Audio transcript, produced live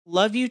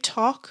Love You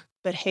Talk,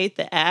 but hate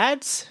the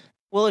ads?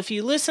 Well, if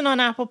you listen on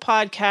Apple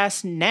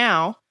Podcasts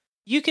now,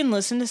 you can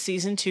listen to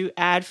season 2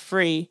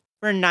 ad-free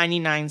for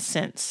 99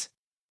 cents.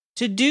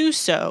 To do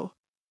so,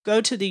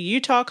 go to the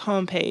UTalk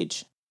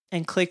homepage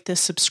and click the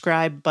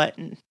subscribe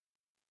button.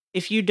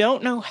 If you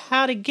don't know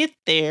how to get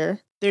there,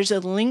 there's a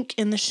link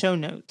in the show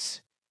notes.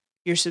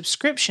 Your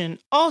subscription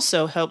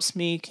also helps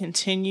me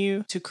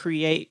continue to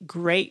create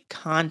great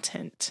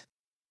content.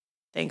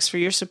 Thanks for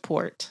your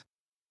support.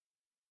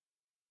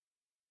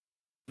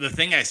 The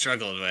thing I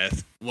struggled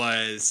with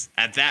was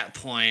at that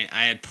point,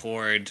 I had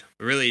poured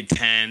really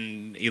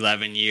 10,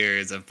 11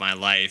 years of my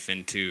life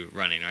into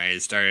running, right?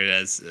 It started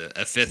as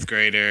a fifth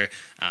grader,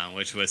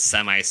 which was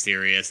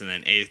semi-serious, and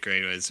then eighth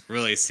grade was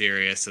really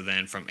serious. So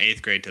then from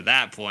eighth grade to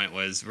that point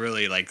was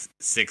really like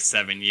 6,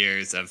 7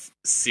 years of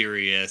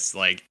serious,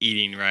 like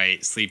eating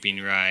right,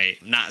 sleeping right,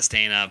 not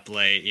staying up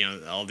late,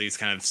 all these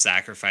kind of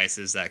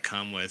sacrifices that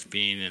come with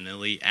being an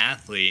elite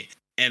athlete.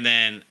 And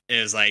then it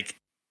was like,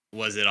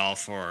 was it all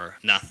for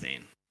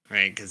nothing,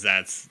 right? Because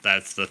that's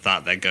the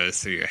thought that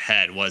goes through your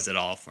head. Was it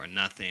all for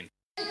nothing?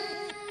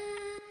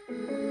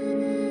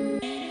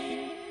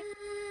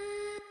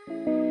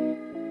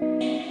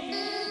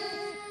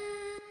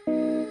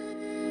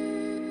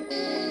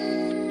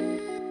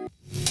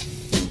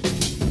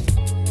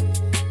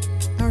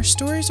 Our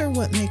stories are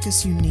what make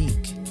us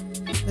unique,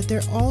 but they're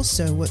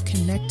also what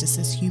connect us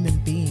as human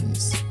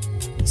beings.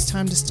 It's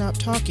time to stop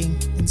talking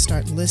and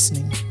start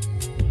listening.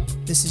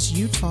 This is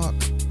You Talk,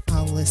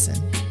 I'll Listen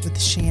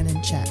with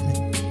Shannon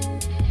Chapman.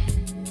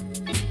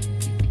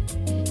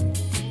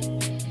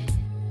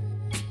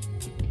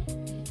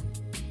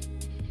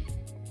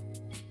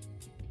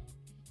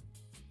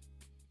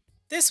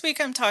 This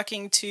week I'm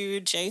talking to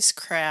Jace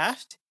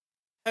Craft,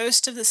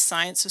 host of the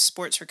Science of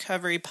Sports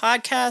Recovery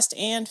podcast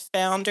and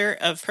founder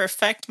of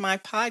Perfect My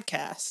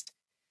Podcast.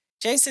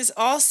 Jace is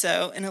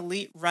also an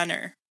elite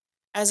runner.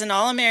 As an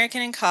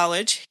All-American in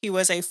college, he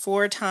was a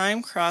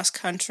 4-time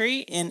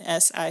cross-country and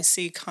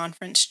SIC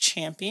conference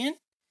champion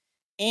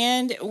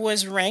and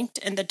was ranked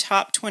in the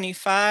top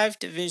 25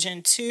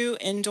 Division II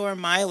indoor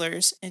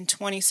milers in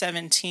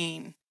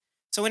 2017.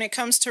 So when it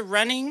comes to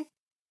running,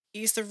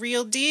 he's the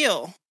real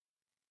deal.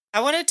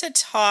 I wanted to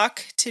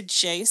talk to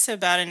Jace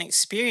about an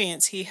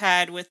experience he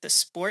had with the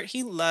sport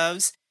he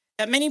loves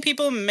that many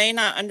people may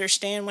not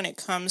understand when it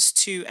comes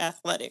to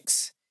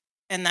athletics,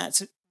 and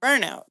that's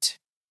burnout.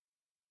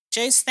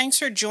 Jace, thanks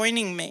for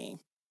joining me.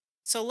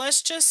 So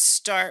let's just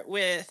start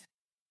with,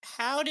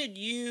 how did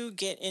you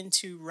get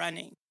into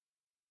running?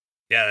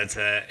 Yeah, that's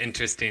an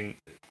interesting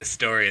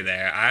story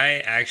there.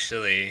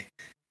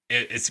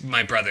 It's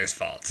my brother's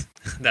fault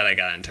that I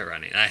got into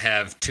running. I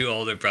have 2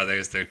 older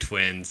brothers. They're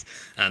twins.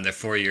 They're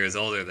 4 years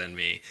older than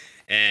me.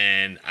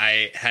 And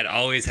I had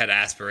always had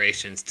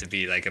aspirations to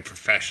be like a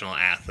professional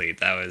athlete.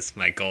 That was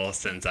my goal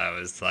since I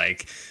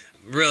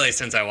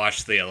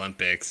watched the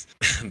Olympics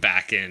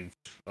back in,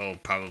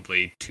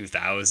 probably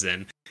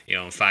 2000,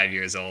 5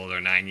 years old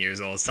or 9 years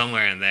old,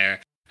 somewhere in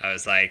there. I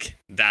was like,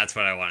 that's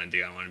what I want to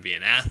do. I want to be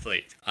an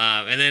athlete.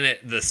 And then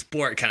the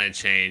sport kind of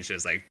changed. It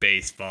was like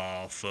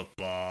baseball,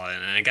 football,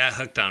 and I got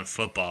hooked on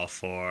football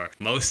for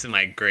most of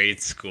my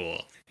grade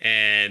school.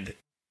 And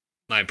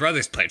my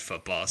brothers played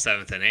football,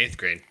 7th and 8th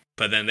grade.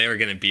 But then they were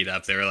getting beat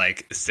up. They were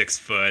like 6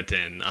 foot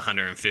and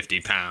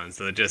 150 pounds.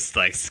 So just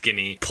like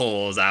skinny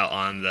poles out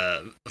on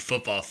the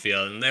football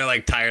field. And they're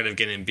like tired of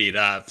getting beat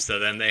up. So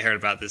then they heard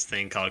about this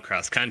thing called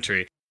cross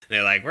country.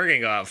 They're like, we're going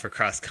to go out for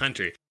cross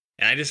country.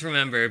 And I just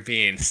remember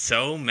being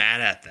so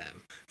mad at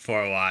them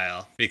for a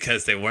while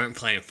because they weren't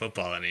playing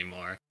football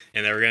anymore.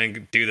 And they were going to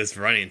do this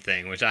running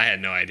thing, which I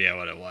had no idea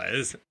what it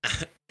was.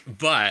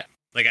 But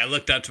like I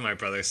looked up to my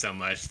brother so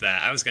much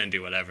that I was going to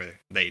do whatever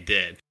they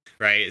did.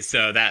 Right.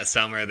 So that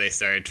summer they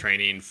started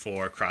training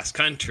for cross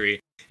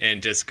country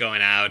and just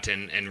going out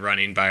and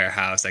running by our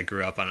house. I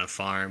grew up on a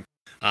farm.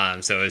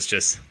 So it was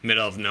just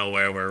middle of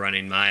nowhere. We're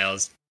running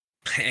miles,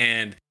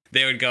 and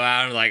they would go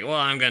out and like, well,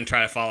 I'm going to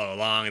try to follow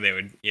along. And they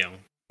would,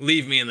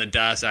 leave me in the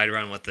dust. I'd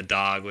run with the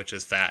dog, which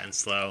was fat and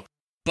slow.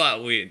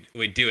 But we'd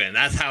do it. And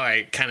that's how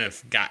I kind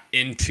of got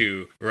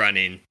into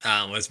running,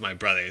 was my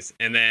brothers.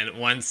 And then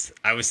once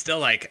I was still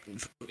like,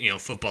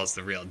 football's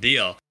the real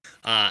deal,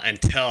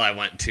 until I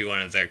went to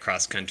one of their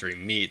cross-country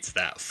meets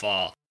that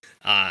fall.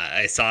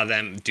 I saw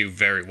them do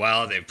very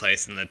well. They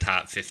placed in the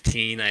top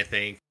 15, I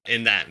think,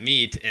 in that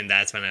meet. And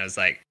that's when I was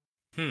like,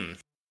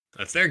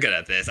 if they're good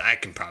at this, I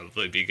can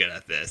probably be good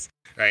at this,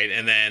 right?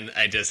 And then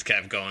I just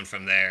kept going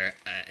from there.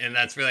 And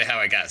that's really how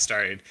I got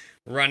started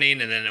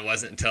running. And then it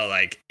wasn't until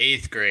like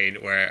 8th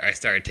grade where I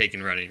started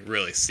taking running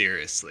really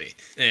seriously.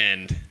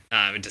 And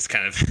it just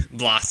kind of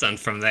blossomed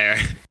from there.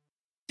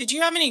 Did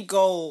you have any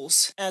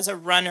goals as a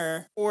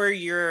runner for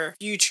your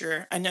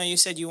future? I know you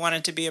said you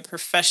wanted to be a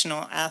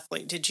professional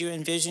athlete. Did you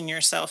envision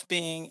yourself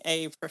being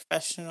a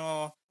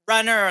professional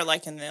runner or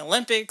like in the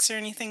Olympics or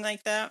anything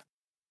like that?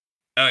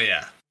 Oh,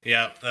 yeah.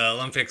 Yeah, the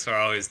Olympics were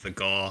always the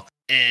goal.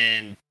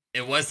 And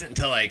it wasn't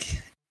until like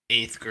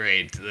 8th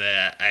grade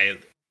that I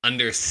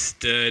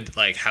understood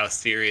like how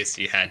serious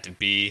you had to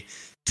be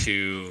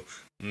to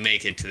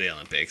make it to the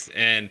Olympics.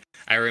 And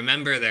I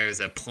remember there's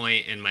a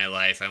point in my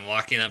life, I'm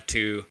walking up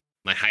to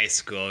my high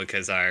school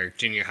because our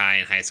junior high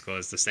and high school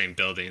is the same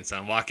building. So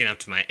I'm walking up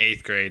to my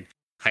 8th grade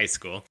high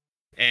school,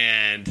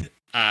 and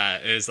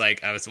it was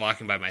like I was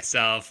walking by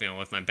myself,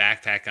 with my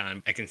backpack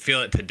on. I can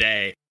feel it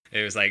today.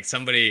 It was like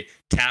somebody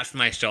tapped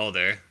my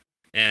shoulder,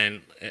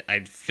 and I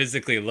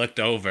physically looked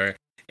over,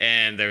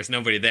 and there was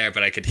nobody there,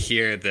 but I could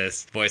hear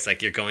this voice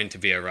like, "You're going to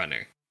be a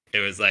runner." It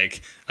was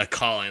like a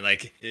calling.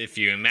 Like if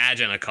you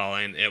imagine a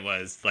calling, it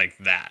was like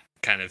that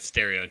kind of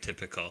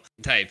stereotypical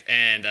type.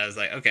 And I was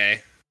like,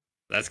 okay,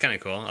 that's kind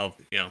of cool. I'll,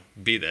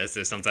 be this.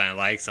 There's something I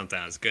like, something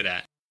I was good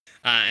at.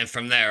 And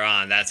from there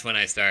on, that's when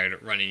I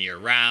started running year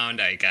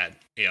round. I got,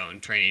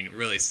 training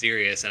really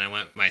serious. And I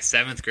went my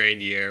 7th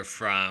grade year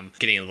from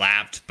getting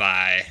lapped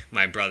by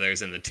my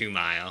brothers in the 2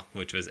 mile,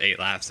 which was 8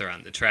 laps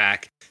around the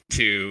track,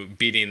 to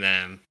beating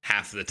them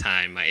half of the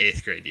time my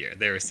 8th grade year.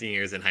 They were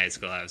seniors in high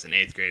school. I was in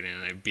 8th grade,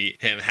 and I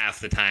beat him half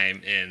the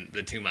time in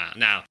the 2 mile.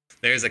 Now,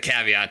 there's a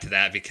caveat to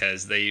that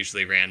because they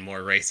usually ran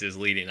more races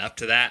leading up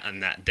to that on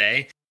that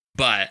day.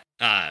 But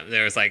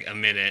there was like a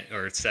minute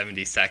or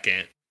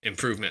 70-second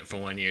improvement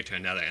from one year to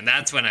another. And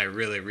that's when I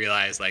really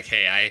realized, like,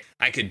 hey,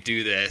 I could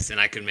do this and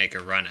I could make a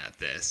run at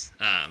this.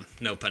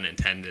 No pun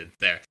intended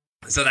there.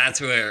 So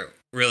that's where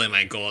really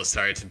my goals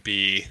started to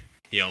be,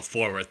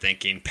 forward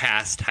thinking,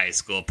 past high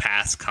school,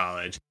 past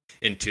college,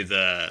 into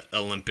the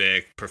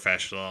Olympic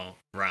professional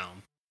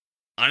realm.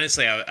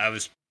 Honestly, I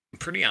was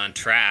pretty on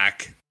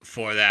track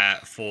for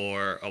that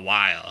for a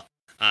while.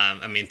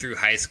 Through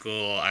high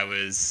school, I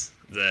was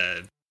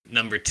the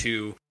number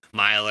 2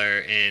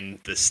 miler in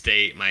the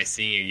state my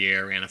senior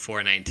year. Ran a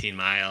 4:19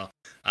 mile,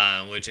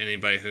 which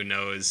anybody who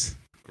knows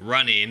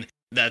running,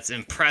 that's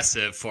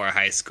impressive for a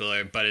high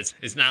schooler, but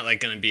it's not like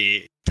going to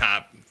be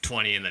top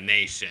 20 in the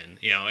nation.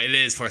 It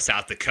is for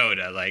South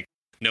Dakota. Like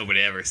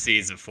nobody ever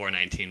sees a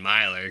 4:19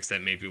 miler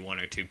except maybe 1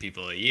 or 2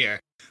 people a year,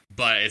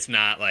 but it's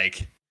not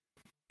like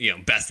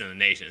best in the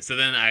nation. So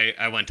then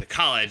I went to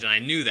college, and I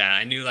knew that.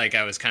 I knew like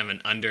I was kind of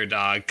an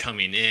underdog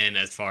coming in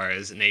as far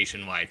as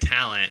nationwide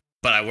talent,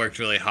 but I worked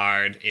really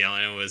hard,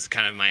 and it was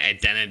kind of my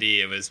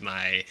identity. It was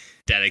my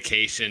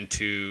dedication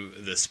to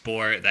the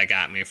sport that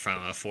got me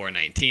from a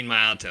 4:19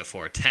 mile to a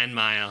 4:10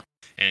 mile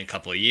in a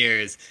couple of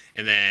years.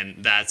 And then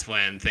that's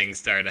when things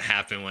started to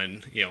happen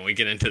when, we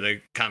get into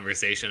the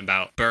conversation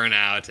about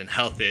burnout and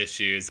health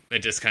issues. It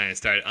just kind of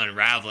started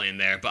unraveling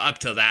there. But up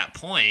till that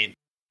point,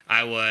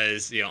 I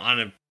was, on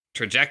a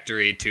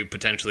trajectory to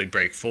potentially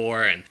break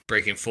 4, and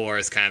breaking 4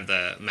 is kind of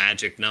the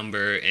magic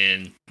number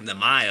in the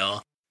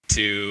mile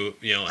to,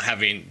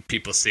 having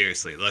people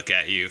seriously look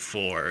at you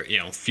for,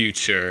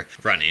 future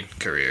running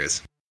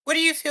careers. What do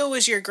you feel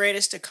was your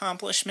greatest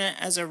accomplishment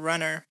as a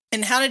runner,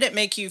 and how did it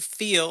make you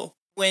feel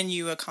when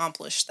you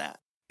accomplished that?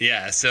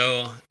 Yeah,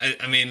 so,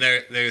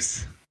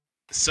 there's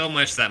so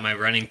much that my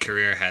running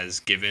career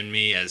has given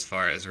me as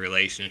far as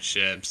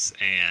relationships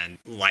and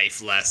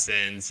life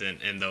lessons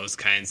and those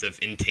kinds of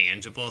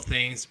intangible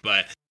things.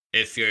 But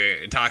if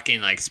you're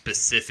talking like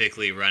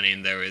specifically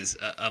running, there was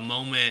a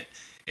moment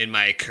in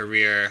my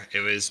career. It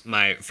was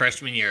my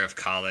freshman year of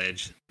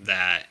college,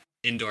 that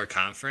indoor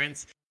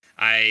conference.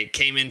 I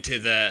came into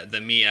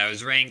the meet. I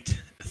was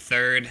ranked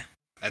 3rd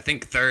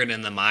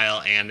in the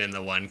mile and in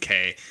the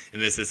 1K.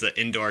 And this is an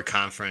indoor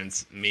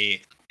conference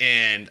meet.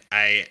 And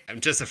I'm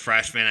just a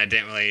freshman. I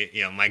didn't really,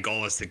 my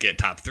goal was to get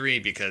top 3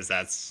 because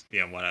that's,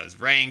 what I was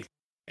ranked.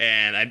 But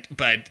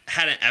I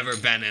hadn't ever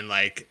been in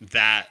like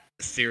that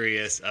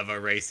serious of a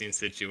racing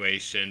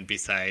situation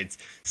besides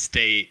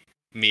state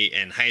meet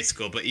in high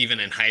school. But even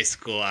in high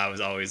school, I was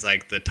always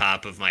like the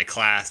top of my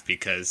class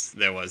because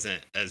there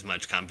wasn't as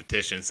much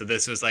competition. So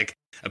this was like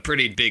a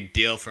pretty big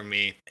deal for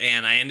me.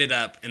 And I ended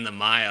up in the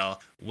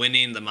mile,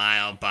 winning the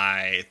mile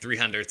by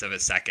 0.03 of a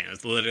second. It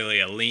was literally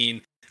a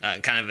lean,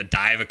 kind of a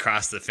dive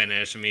across the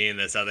finish. Me and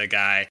this other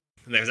guy,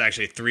 there's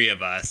actually 3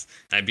 of us.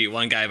 I beat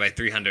one guy by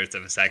 0.03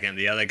 of a second,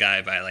 the other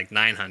guy by like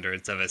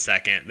 0.09 of a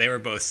second. They were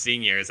both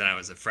seniors and I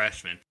was a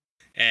freshman.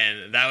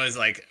 And that was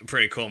like a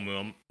pretty cool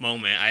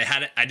moment.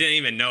 I didn't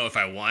even know if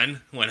I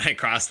won when I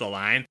crossed the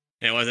line.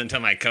 And it wasn't until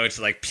my coach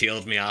like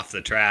peeled me off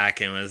the track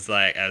and I was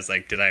like,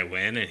 did I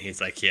win? And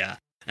he's like, yeah.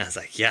 And I was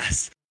like,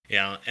 yes.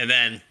 And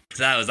then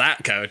so that was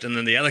that coach. And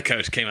then the other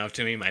coach came up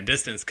to me, my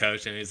distance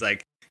coach, and he's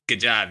like, good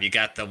job. You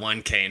got the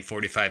 1K in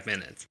 45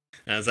 minutes.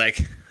 And I was like,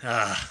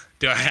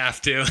 do I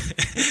have to?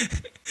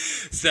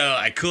 So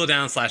I cool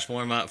down /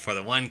 warm up for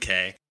the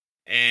 1K.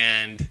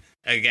 And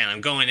again,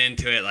 I'm going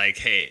into it like,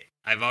 hey,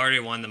 I've already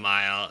won the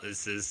mile.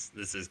 This is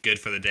good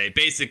for the day.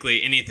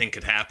 Basically, anything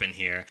could happen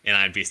here and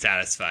I'd be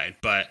satisfied.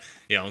 But,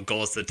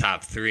 goal's the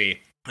top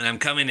 3. And I'm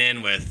coming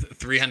in with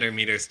 300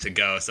 meters to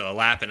go. So a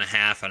lap and a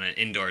half on an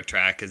indoor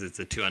track because it's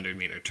a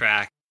 200-meter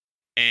track.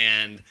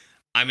 And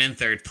I'm in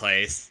 3rd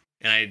place.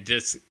 And I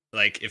just,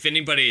 like, if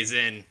anybody is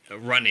in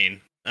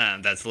running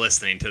that's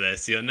listening to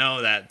this, you'll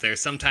know that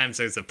there's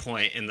a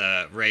point in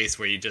the race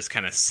where you just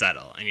kind of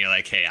settle. And you're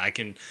like, hey, I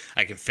can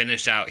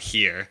finish out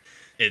here.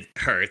 It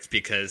hurts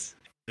because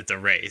it's a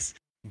race.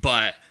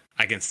 But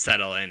I can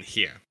settle in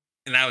here.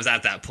 And that was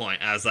at that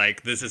point. I was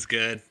like, this is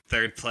good.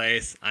 Third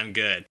place. I'm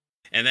good.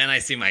 And then I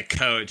see my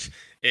coach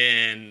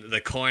in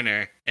the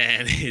corner,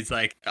 and he's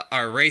like,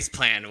 our race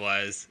plan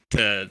was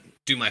to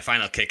do my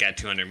final kick at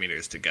 200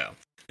 meters to go.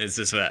 It's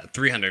just at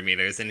 300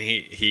 meters. And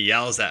he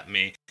yells at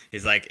me.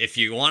 He's like, if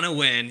you want to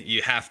win,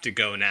 you have to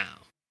go now.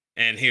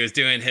 And he was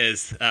doing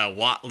his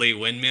Watley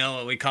windmill,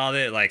 what we called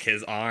it, like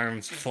his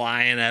arms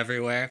flying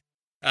everywhere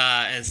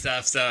and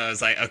stuff. So I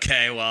was like,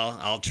 okay, well,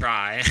 I'll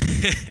try.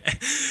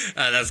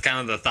 That's kind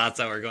of the thoughts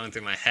that were going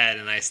through my head.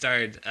 And I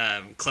started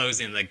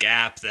closing the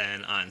gap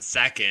then on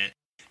second.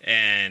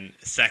 And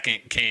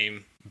second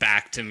came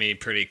back to me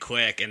pretty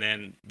quick. And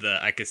then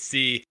I could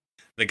see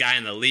the guy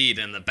in the lead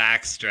in the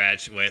back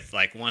stretch with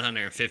like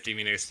 150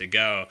 meters to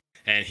go.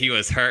 And he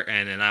was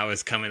hurting, and I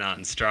was coming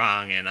on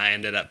strong, and I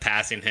ended up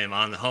passing him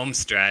on the home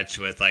stretch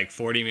with like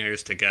 40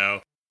 meters to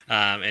go,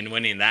 and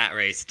winning that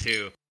race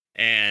too.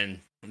 And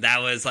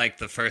that was like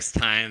the first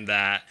time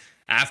that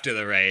after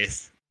the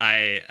race,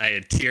 I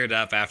had teared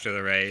up after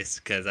the race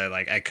because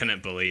I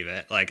couldn't believe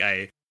it. Like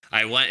I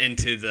went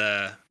into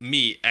the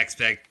meet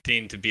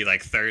expecting to be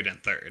like third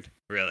and third,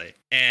 really.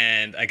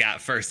 And I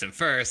got first and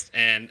first,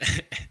 and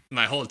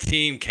my whole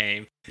team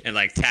came and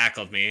like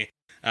tackled me.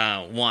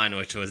 One,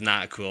 which was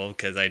not cool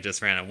because I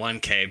just ran a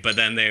 1K, but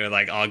then they were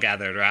like all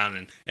gathered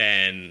around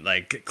and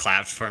like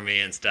clapped for me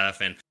and stuff.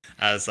 And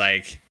I was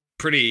like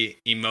pretty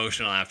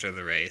emotional after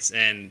the race.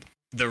 And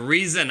the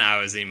reason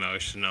I was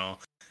emotional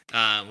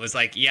was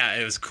like, yeah,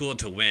 it was cool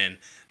to win,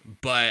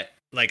 but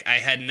like I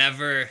had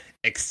never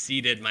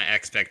exceeded my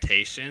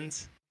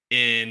expectations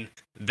in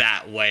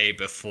that way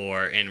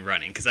before in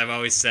running, because I've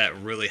always set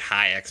really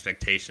high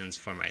expectations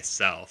for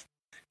myself.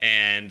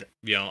 And,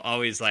 you know,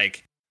 always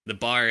like, the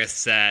bar is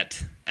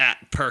set at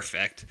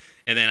perfect,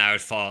 and then I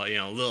would fall, you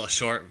know, a little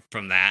short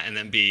from that, and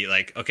then be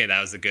like, okay, that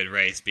was a good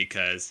race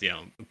because, you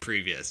know,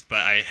 previous. But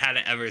I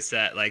hadn't ever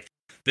set like,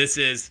 this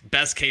is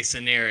best case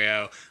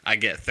scenario, I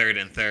get third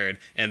and third,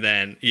 and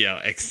then, you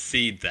know,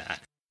 exceed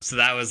that. So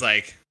that was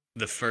like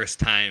the first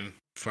time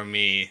for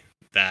me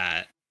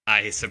that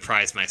I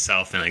surprised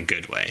myself in a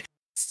good way.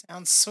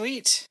 Sounds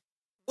sweet.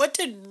 What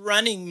did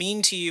running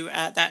mean to you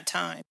at that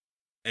time?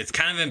 It's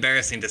kind of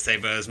embarrassing to say,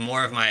 but it was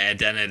more of my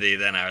identity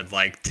than I would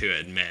like to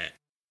admit.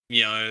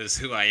 You know, it was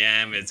who I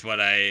am. It's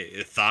what I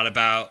thought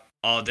about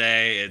all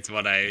day. It's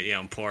what I, you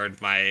know, poured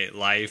my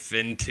life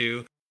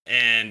into.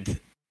 And,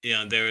 you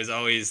know, there was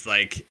always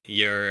like,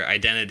 your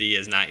identity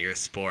is not your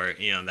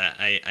sport. You know, that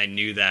I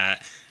knew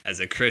that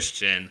as a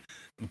Christian,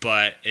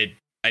 but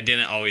I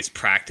didn't always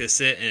practice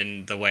it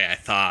in the way I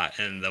thought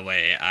and the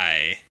way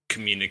I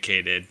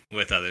communicated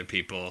with other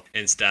people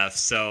and stuff.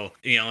 So,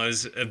 you know, it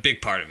was a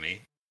big part of me.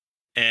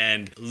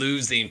 And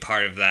losing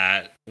part of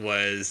that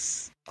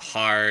was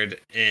hard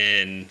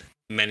in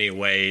many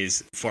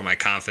ways for my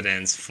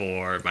confidence,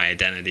 for my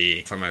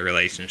identity, for my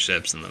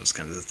relationships, and those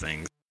kinds of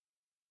things.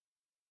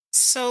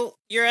 So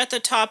you're at the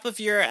top of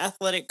your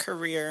athletic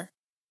career,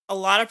 a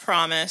lot of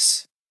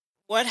promise.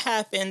 What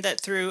happened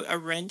that threw a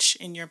wrench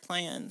in your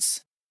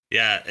plans?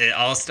 Yeah, it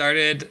all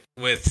started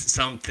with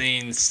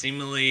something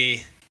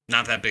seemingly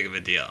not that big of a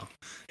deal.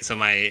 So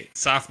my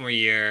sophomore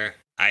year,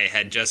 I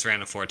had just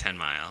ran a 4:10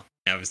 mile.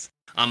 I was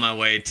on my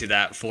way to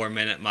that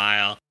 4-minute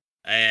mile,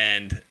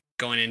 and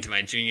going into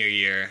my junior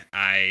year,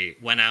 I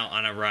went out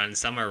on a run,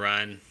 summer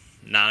run,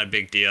 not a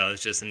big deal.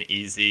 It's just an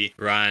easy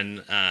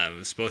run. It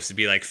was supposed to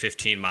be like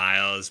 15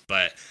 miles,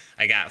 but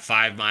I got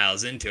 5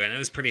 miles into it, and it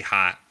was pretty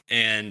hot,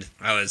 and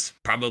I was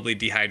probably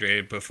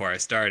dehydrated before I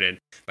started.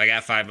 But I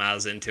got 5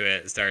 miles into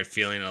it, started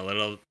feeling a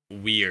little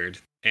weird,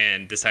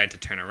 and decided to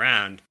turn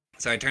around.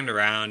 So I turned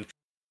around.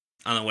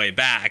 On the way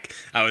back,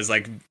 I was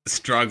like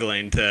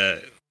struggling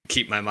to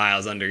keep my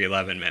miles under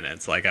 11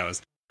 minutes. Like I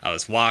was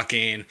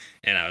walking,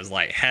 and I was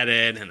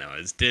lightheaded, and I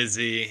was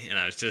dizzy, and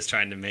I was just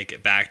trying to make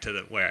it back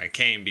to where I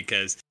came,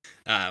 because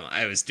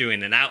I was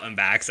doing an out and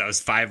back. So I was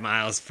 5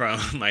 miles from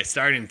my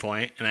starting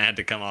point, and I had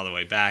to come all the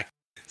way back.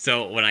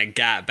 So when I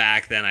got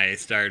back, then I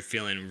started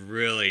feeling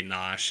really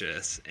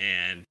nauseous,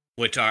 and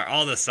which are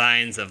all the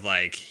signs of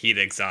like heat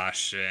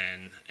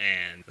exhaustion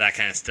and that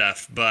kind of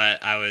stuff.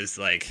 But I was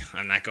like,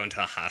 I'm not going to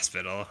the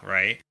hospital,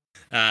 right?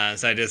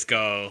 So I just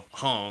go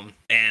home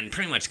and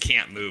pretty much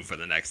can't move for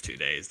the next 2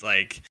 days.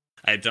 Like,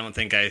 I don't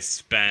think I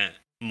spent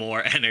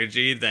more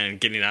energy than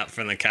getting up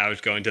from the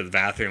couch, going to the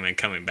bathroom, and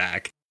coming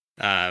back.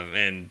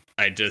 And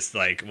I just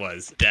like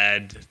was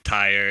dead,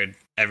 tired,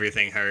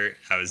 everything hurt.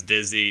 I was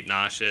dizzy,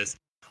 nauseous,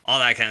 all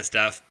that kind of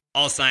stuff.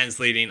 All signs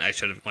leading I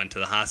should have went to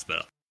the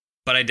hospital.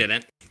 But I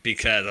didn't,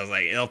 because I was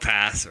like, it'll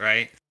pass,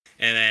 right?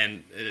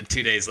 And then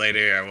 2 days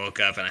later, I woke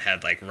up and I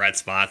had like red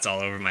spots all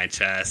over my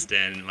chest.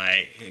 And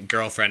my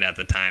girlfriend at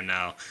the time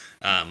now,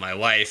 my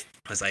wife,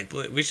 was like,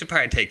 we should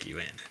probably take you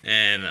in.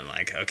 And I'm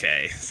like,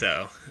 okay.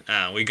 So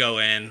we go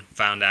in,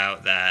 found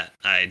out that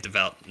I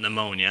developed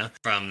pneumonia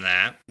from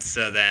that.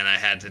 So then I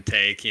had to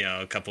take, you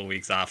know, a couple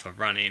weeks off of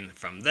running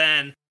from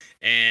then.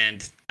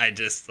 And I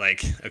just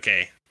like,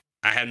 okay,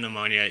 I have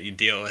pneumonia, you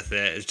deal with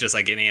it. It's just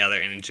like any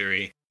other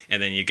injury.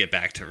 And then you get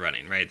back to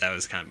running, right? That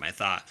was kind of my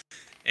thought.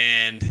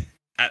 And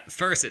at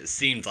first it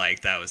seemed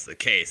like that was the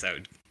case. I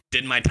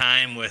did my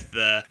time with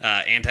the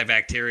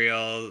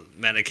antibacterial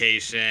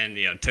medication,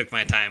 took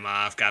my time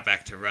off, got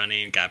back to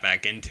running, got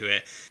back into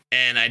it.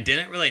 And I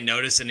didn't really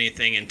notice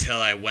anything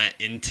until I went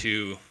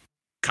into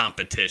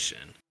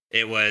competition.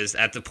 It was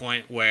at the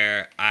point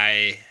where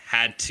I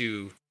had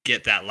to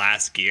get that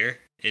last gear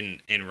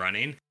in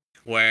running,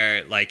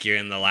 where like you're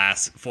in the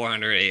last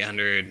 400,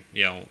 800,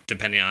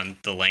 depending on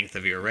the length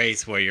of your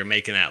race, where you're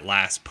making that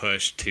last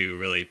push to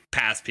really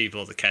pass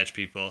people, to catch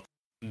people.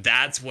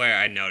 That's where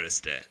I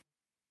noticed it.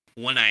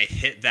 When I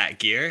hit that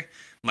gear,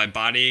 my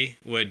body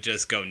would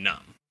just go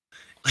numb.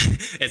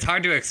 It's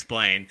hard to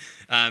explain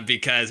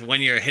because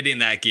when you're hitting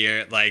that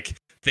gear, like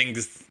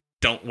things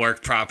don't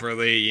work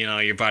properly.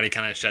 Your body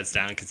kind of shuts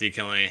down because you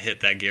can only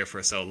hit that gear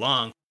for so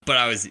long. But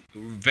I was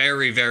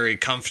very, very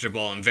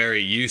comfortable and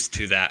very used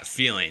to that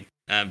feeling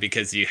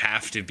because you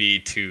have to be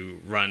to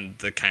run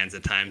the kinds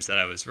of times that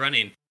I was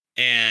running.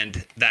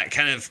 And that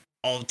kind of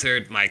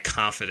altered my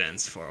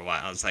confidence for a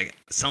while. I was like,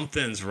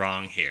 something's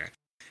wrong here.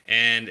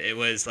 And it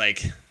was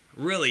like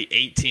really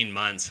 18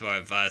 months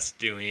of us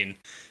doing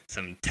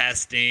some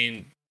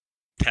testing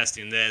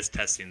this,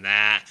 testing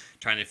that,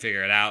 trying to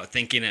figure it out,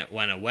 thinking it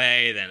went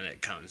away, then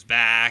it comes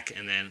back.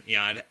 And then,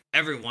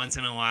 every once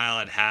in a while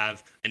I'd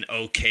have an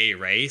okay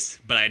race,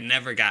 but I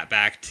never got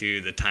back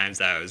to the times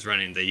that I was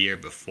running the year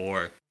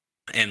before.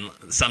 And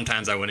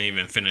sometimes I wouldn't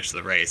even finish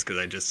the race because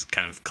I just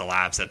kind of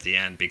collapsed at the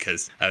end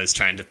because I was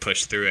trying to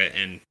push through it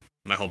and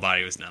my whole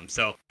body was numb.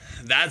 So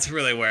that's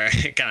really where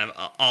it kind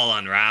of all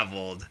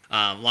unraveled.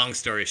 Long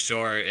story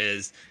short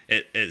is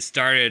it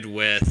started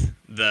with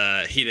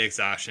the heat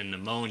exhaustion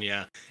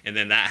pneumonia, and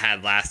then that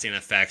had lasting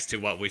effects to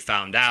what we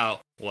found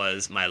out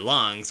was my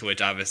lungs,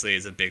 which obviously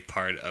is a big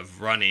part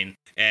of running,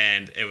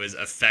 and it was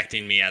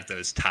affecting me at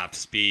those top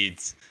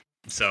speeds.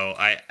 So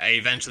I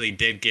eventually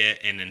did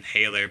get an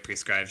inhaler,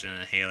 prescribed an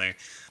inhaler,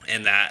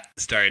 and that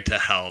started to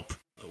help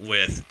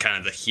with kind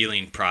of the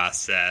healing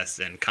process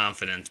and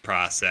confidence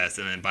process.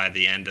 And then by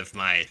the end of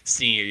my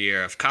senior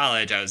year of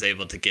college, I was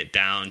able to get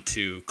down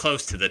to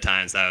close to the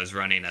times I was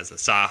running as a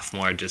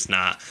sophomore, just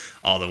not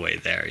all the way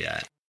there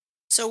yet.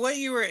 So what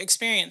you were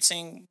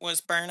experiencing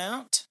was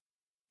burnout?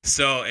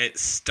 So it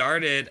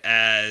started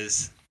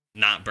as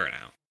not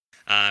burnout.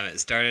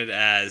 It started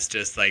as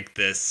just like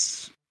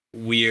this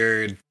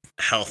weird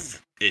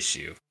health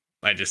issue.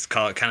 I just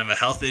call it kind of a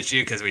health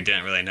issue because we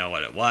didn't really know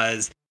what it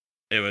was.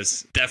 It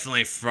was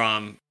definitely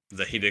from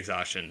the heat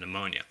exhaustion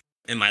pneumonia,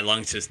 and my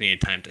lungs just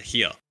needed time to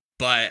heal.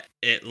 But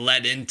it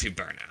led into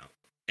burnout,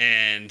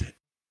 and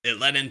it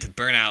led into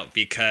burnout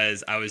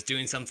because I was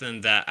doing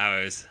something that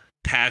I was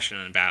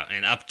passionate about,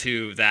 and up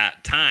to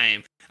that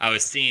time, I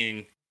was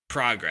seeing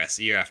progress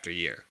year after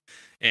year.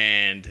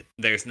 And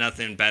there's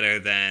nothing better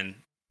than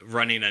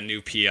running a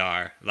new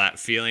PR, that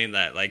feeling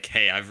that like,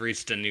 hey, I've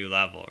reached a new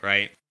level,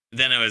 right?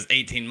 Then it was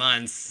 18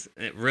 months,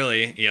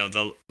 really,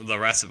 the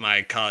rest of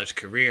my college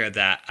career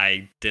that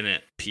I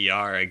didn't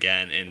PR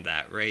again in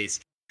that race.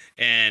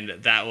 And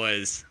that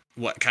was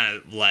what kind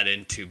of led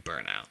into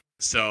burnout.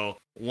 So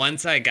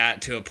once I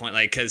got to a point,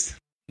 like, because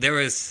there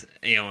was,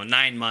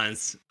 9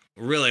 months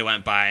really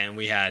went by and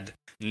we had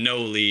no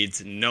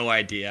leads, no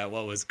idea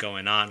what was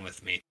going on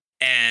with me.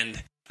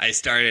 And I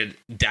started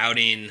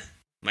doubting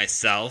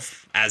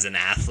myself as an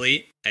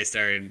athlete. I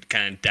started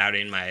kind of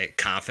doubting my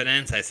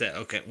confidence. I said,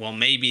 okay, well,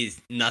 maybe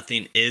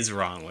nothing is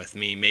wrong with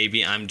me.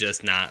 Maybe I'm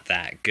just not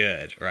that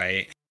good,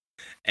 right?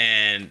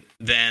 And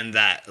then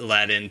that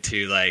led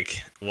into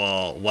like,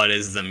 well, what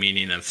is the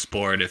meaning of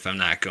sport if I'm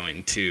not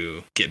going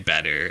to get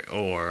better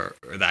or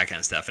that kind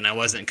of stuff? And I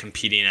wasn't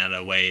competing at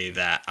a way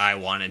that I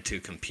wanted to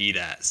compete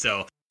at.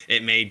 So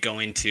it made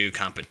going to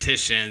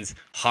competitions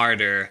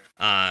harder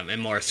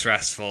and more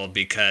stressful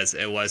because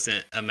it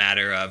wasn't a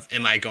matter of,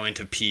 am I going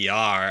to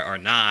PR or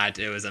not?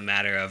 It was a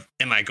matter of,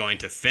 am I going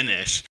to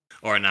finish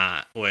or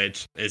not,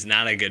 which is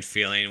not a good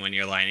feeling when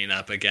you're lining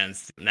up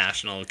against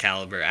national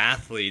caliber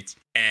athletes.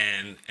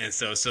 And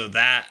so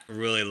that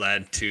really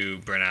led to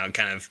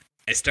burnout.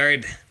 I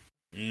started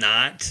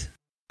not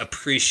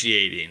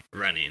appreciating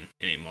running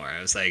anymore.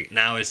 I was like,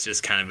 now it's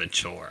just kind of a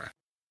chore.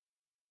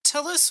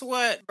 Tell us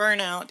what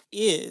burnout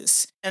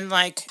is and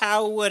like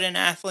how would an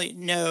athlete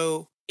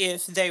know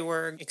if they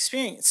were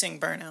experiencing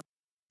burnout?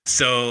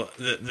 So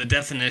the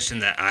definition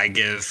that I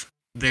give,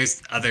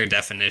 there's other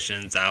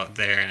definitions out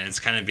there, and it's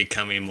kind of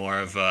becoming more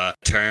of a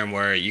term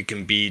where you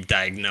can be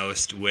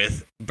diagnosed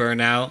with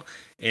burnout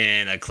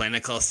in a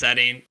clinical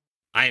setting.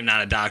 I am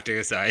not a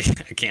doctor, so I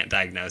can't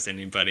diagnose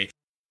anybody.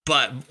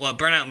 But what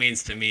burnout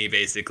means to me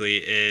basically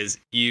is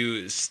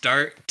you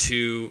start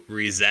to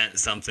resent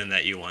something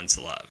that you once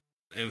loved.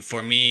 And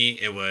for me,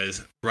 it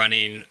was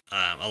running.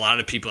 A lot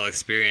of people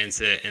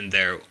experience it in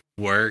their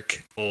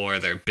work or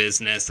their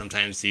business.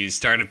 Sometimes you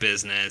start a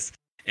business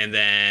and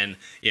then,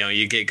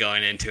 you get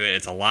going into it.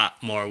 It's a lot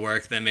more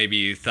work than maybe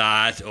you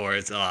thought, or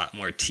it's a lot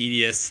more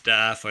tedious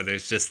stuff, or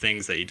there's just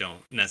things that you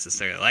don't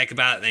necessarily like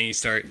about it. Then you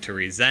start to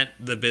resent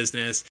the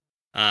business.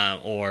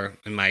 or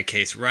in my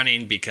case,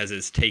 running, because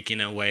it's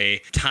taking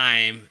away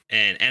time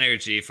and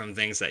energy from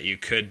things that you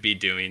could be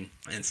doing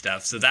and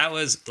stuff. So that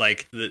was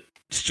like the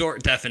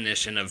short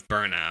definition of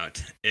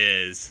burnout,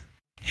 is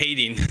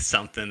hating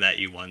something that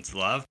you once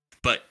loved,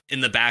 but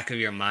in the back of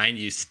your mind,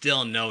 you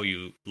still know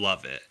you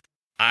love it.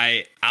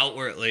 I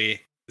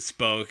outwardly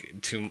spoke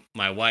to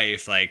my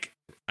wife like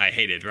I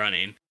hated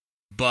running,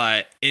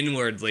 but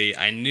inwardly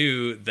I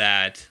knew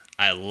that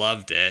I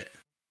loved it.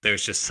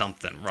 There's just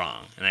something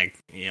wrong, and I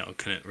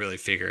couldn't really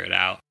figure it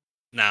out.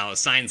 Now,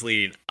 signs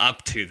leading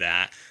up to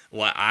that,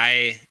 what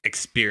I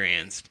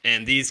experienced,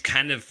 and these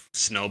kind of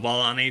snowball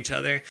on each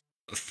other.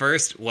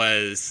 First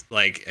was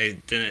like I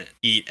didn't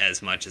eat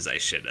as much as I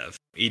should have.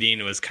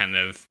 Eating was kind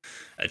of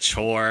a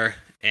chore,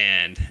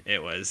 and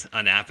it was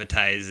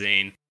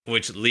unappetizing,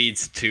 which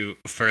leads to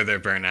further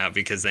burnout,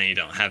 because then you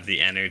don't have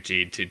the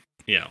energy to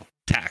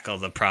tackle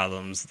the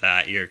problems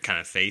that you're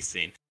kind of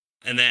facing.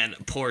 And then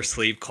poor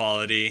sleep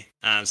quality.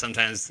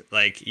 Sometimes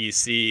like you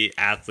see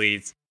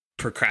athletes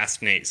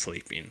procrastinate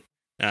sleeping,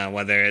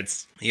 whether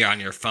it's you're on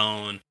your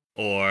phone,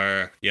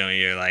 or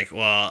you're like,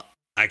 well,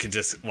 I could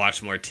just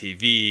watch more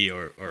TV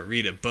or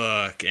read a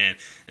book and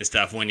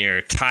stuff when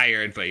you're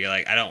tired, but you're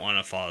like, I don't want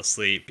to fall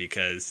asleep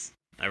because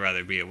I'd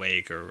rather be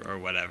awake or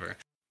whatever.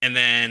 And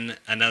then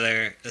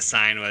another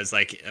sign was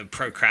like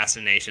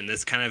procrastination.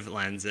 This kind of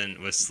lends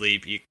in with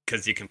sleep,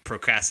 because you can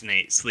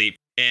procrastinate sleep.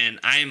 And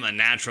I'm a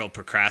natural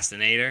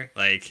procrastinator.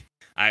 Like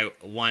I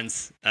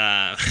once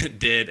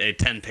did a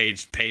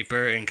 10-page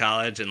paper in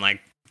college in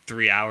like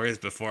 3 hours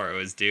before it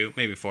was due,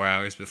 maybe 4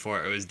 hours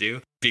before it was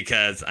due,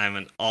 because I'm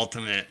an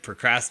ultimate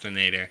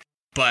procrastinator.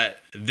 But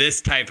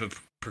this type of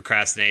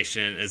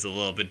procrastination is a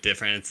little bit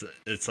different.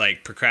 It's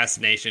like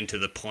procrastination to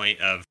the point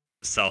of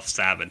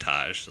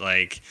self-sabotage.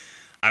 Like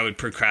I would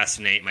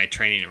procrastinate my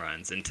training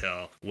runs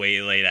until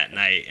way late at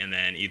night, and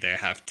then either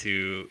have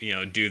to,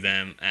 do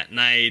them at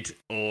night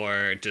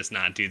or just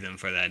not do them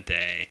for that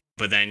day.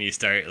 But then you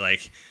start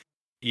like,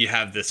 you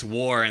have this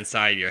war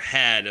inside your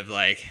head of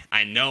like,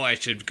 I know I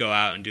should go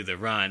out and do the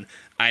run.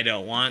 I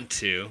don't want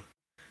to,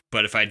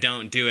 but if I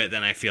don't do it,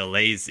 then I feel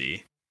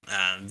lazy.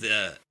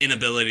 The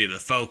inability to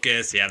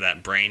focus, you have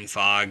that brain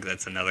fog.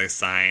 That's another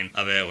sign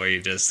of it, where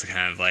you just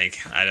kind of like,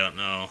 I don't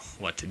know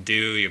what to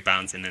do. You're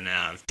bouncing in and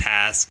out of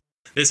tasks.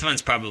 This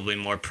one's probably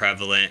more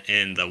prevalent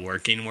in the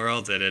working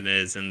world than it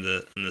is in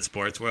the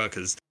sports world,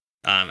 because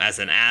as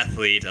an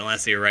athlete,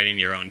 unless you're writing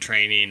your own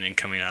training and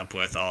coming up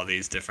with all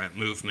these different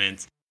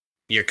movements,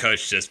 your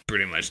coach just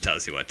pretty much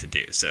tells you what to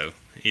do. So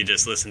you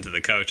just listen to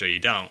the coach or you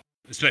don't.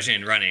 Especially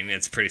in running,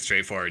 it's pretty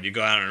straightforward. You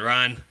go out and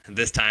run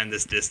this time,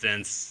 this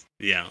distance,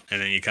 and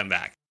then you come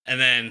back. And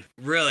then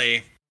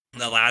really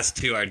the last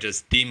two are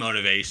just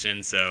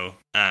demotivation, so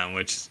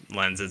which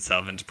lends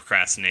itself into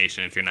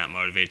procrastination if you're not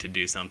motivated to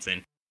do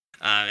something.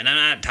 And I'm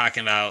not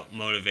talking about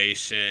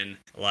motivation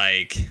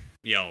like,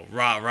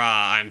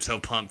 rah, I'm so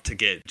pumped to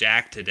get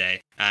jacked today,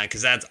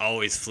 because that's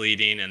always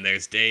fleeting. And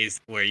there's days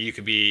where you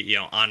could be,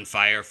 on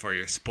fire for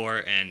your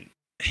sport and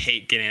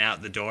hate getting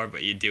out the door,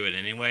 but you do it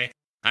anyway.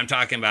 I'm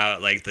talking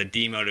about like the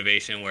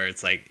demotivation where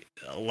it's like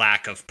a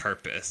lack of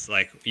purpose.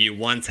 Like you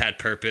once had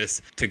purpose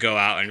to go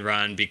out and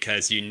run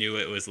because you knew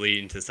it was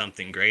leading to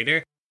something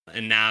greater,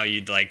 and now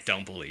you like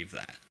don't believe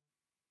that.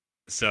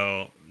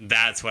 So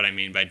that's what I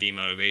mean by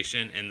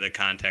demotivation in the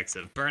context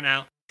of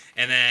burnout.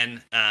 And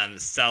then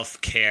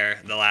self-care.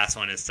 The last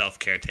one is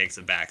self-care takes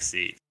a back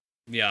seat.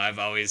 I've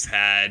always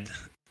had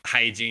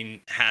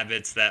hygiene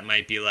habits that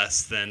might be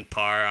less than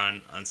par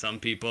on some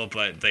people,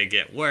 but they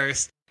get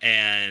worse.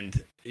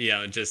 And,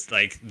 just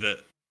like the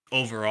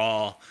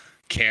overall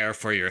care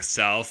for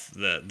yourself,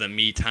 the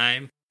me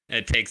time,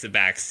 it takes a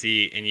back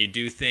seat, and you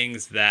do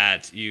things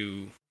that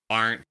you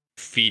aren't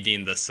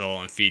feeding the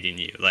soul and feeding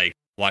you, like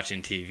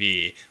watching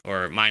TV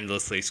or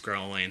mindlessly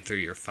scrolling through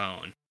your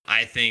phone.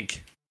 I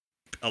think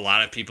a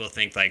lot of people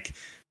think like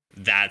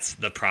that's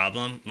the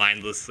problem,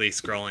 mindlessly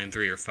scrolling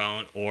through your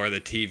phone or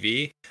the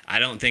TV. I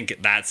don't think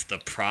that's the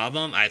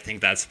problem. I think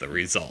that's the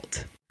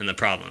result. And the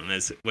problem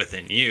is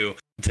within you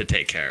to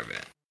take care of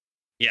it.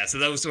 Yeah, so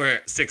those were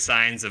 6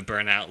 signs of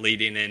burnout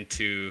leading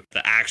into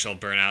the actual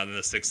burnout. And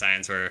the 6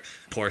 signs were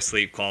poor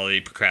sleep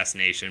quality,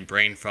 procrastination,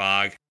 brain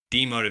fog,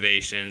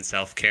 demotivation,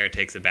 self-care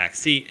takes a back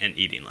seat, and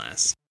eating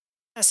less.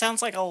 That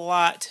sounds like a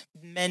lot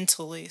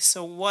mentally.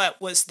 So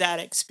what was that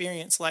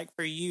experience like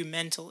for you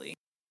mentally?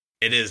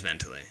 It is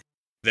mentally.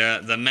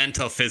 The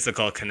mental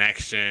physical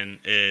connection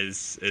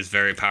is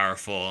very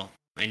powerful,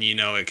 and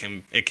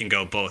it can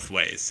go both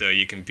ways. So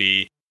you can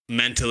be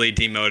mentally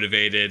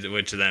demotivated,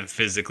 which then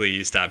physically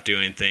you stop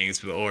doing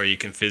things, or you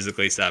can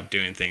physically stop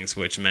doing things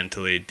which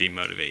mentally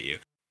demotivate you.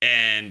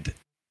 And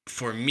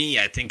for me,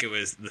 I think it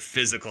was the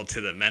physical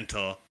to the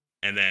mental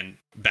and then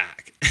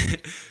back.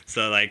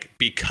 So like,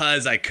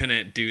 because I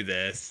couldn't do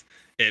this,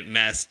 it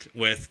messed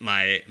with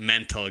my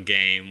mental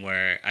game,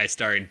 where I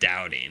started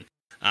doubting.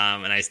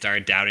 And I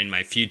started doubting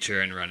my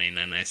future in running,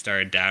 and I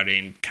started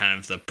doubting kind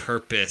of the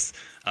purpose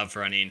of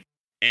running.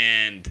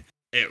 And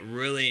it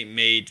really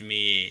made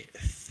me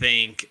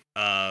think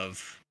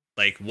of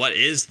like, what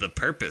is the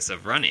purpose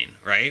of running,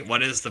 right?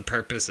 What is the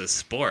purpose of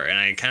sport? And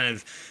I kind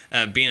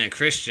of, being a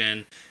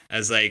Christian,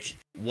 as like,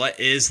 what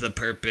is the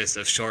purpose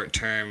of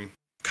short-term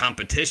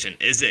competition?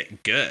 Is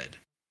it good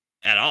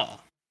at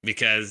all?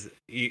 Because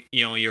you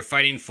know, you're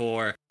fighting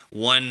for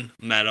one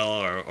medal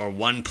or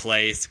one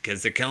place,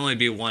 because there can only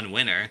be one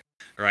winner,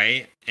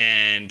 right?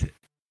 And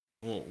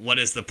well, what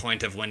is the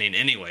point of winning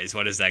anyways?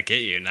 What does that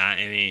get you? Not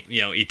any,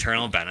 you know,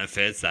 eternal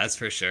benefits, that's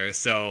for sure.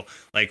 So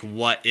like,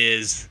 what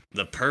is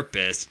the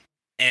purpose?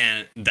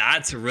 And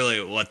that's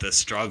really what the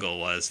struggle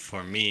was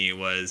for me.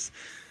 Was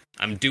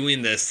I'm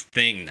doing this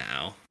thing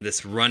now,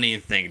 this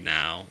running thing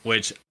now,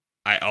 which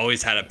I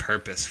always had a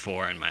purpose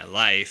for in my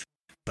life,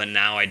 but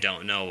now I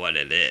don't know what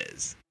it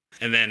is.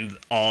 And then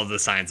all the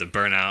signs of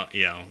burnout,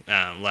 you know,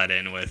 led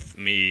in with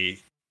me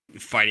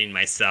fighting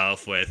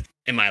myself with,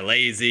 am I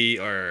lazy,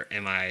 or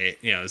am I,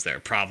 you know, is there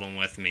a problem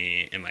with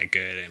me? Am I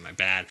good? Am I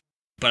bad?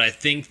 But I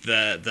think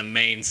the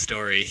main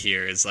story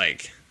here is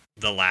like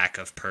the lack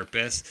of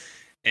purpose.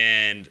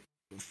 And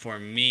for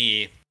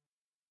me,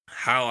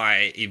 how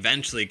I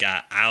eventually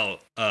got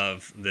out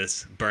of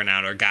this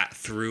burnout, or got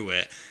through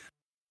it,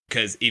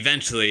 because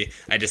eventually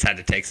I just had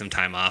to take some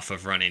time off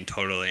of running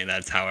totally, and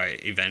that's how I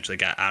eventually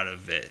got out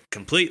of it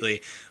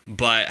completely.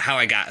 But how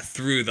I got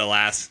through the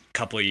last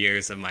couple of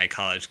years of my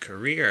college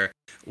career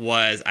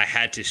was I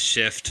had to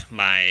shift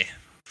my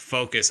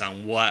focus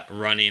on what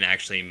running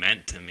actually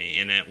meant to me.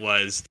 And it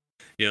was,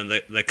 you know,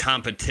 the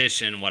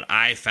competition. What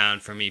I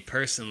found for me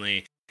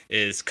personally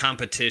is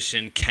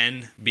competition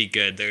can be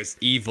good. There's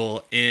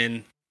evil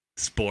in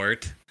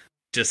sport,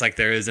 just like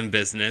there is in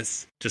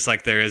business, just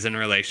like there is in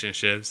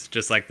relationships,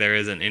 just like there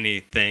is in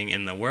anything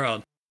in the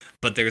world.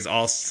 But there's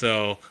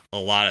also a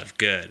lot of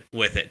good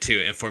with it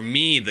too. And for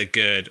me, the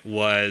good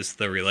was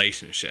the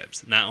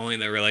relationships, not only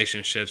the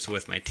relationships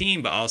with my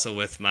team, but also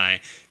with my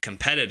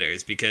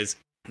competitors, because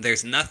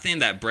there's nothing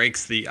that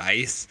breaks the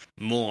ice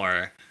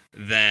more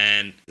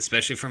than,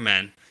 especially for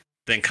men,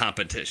 than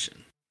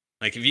competition.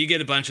 Like, if you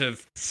get a bunch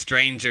of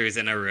strangers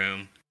in a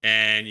room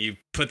and you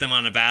put them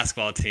on a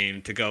basketball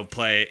team to go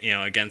play, you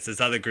know, against this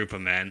other group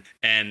of men,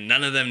 and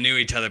none of them knew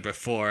each other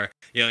before,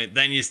 you know,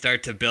 then you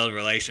start to build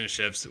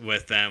relationships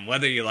with them,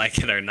 whether you like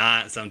it or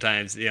not.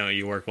 Sometimes, you know,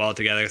 you work well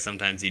together,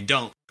 sometimes you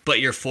don't, but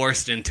you're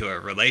forced into a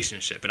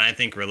relationship. And I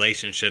think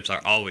relationships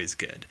are always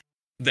good.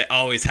 They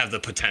always have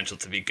the potential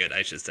to be good,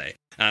 I should say,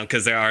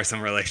 because there are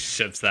some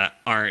relationships that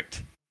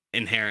aren't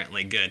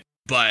inherently good.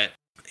 But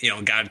you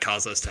know, God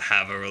calls us to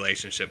have a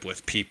relationship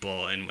with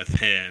people and with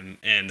him.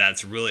 And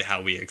that's really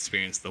how we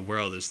experience the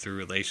world, is through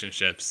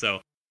relationships.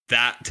 So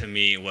that to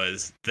me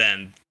was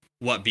then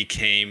what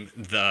became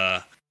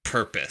the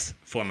purpose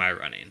for my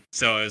running.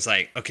 So it was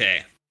like,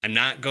 okay, I'm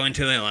not going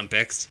to the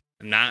Olympics.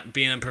 I'm not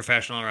being a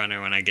professional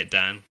runner when I get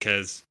done,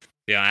 because,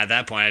 you know, at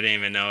that point, I didn't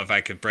even know if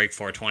I could break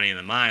 4:20 in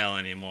the mile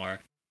anymore.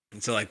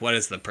 And so, like, what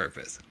is the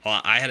purpose?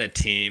 Well, I had a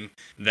team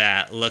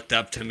that looked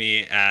up to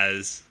me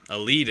as a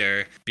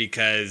leader,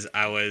 because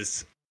I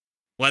was,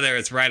 whether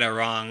it's right or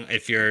wrong,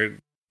 if you're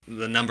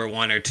the number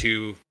one or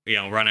two, you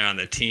know, runner on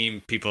the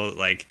team, people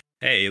like,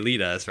 hey,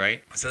 lead us,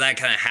 right? So that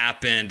kind of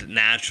happened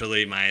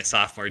naturally my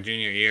sophomore,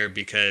 junior year,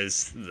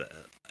 because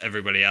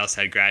everybody else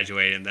had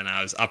graduated, and then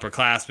I was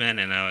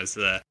upperclassman, and I was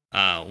the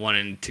 1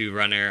 and 2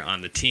 runner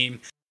on the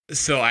team.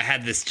 So I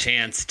had this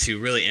chance to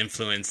really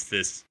influence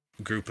this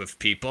group of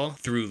people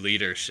through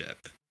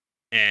leadership.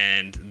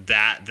 And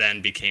that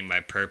then became my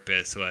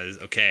purpose, was,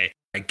 okay,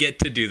 I get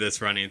to do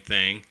this running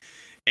thing,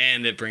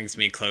 and it brings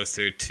me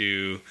closer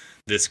to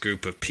this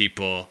group of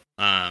people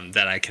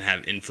that I can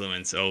have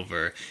influence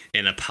over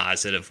in a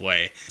positive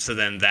way. So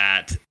then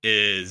that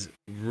is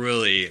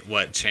really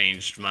what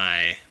changed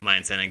my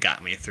mindset and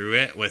got me through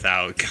it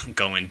without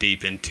going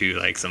deep into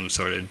like some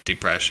sort of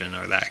depression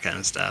or that kind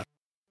of stuff.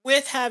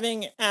 With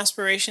having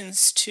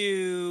aspirations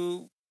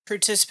to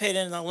participate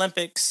in the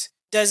Olympics,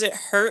 does it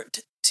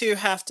hurt to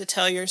have to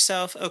tell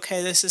yourself,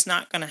 okay, this is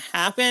not going to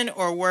happen?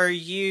 Or were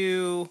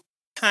you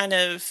kind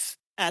of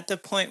at the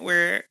point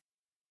where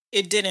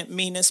it didn't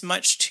mean as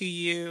much to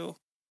you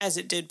as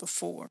it did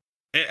before?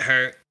 It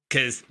hurt,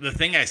 because the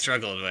thing I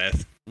struggled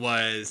with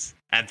was,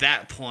 at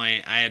that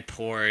point, I had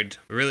poured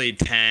really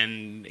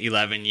 10,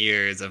 11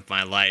 years of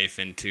my life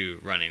into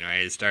running,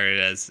 right? It started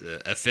as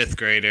a 5th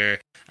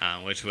grader,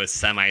 which was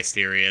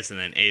semi-serious, and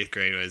then 8th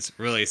grade was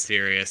really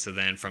serious. So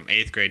then from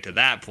 8th grade to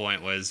that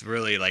point was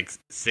really like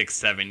 6,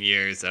 7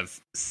 years of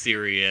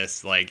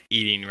serious, like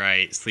eating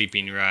right,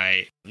 sleeping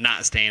right,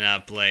 not staying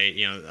up late,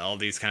 you know, all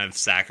these kind of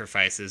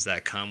sacrifices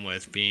that come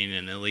with being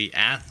an elite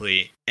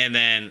athlete. And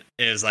then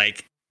it was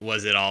like,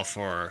 was it all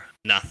for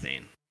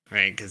nothing?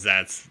 Right? Because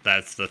that's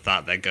the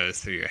thought that goes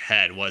through your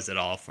head. Was it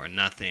all for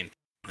nothing?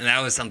 And that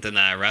was something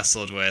that I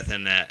wrestled with,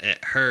 and that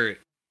it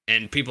hurt.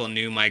 And people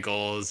knew my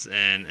goals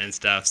and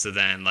stuff. So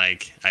then,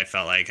 like, I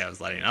felt like I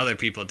was letting other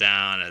people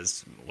down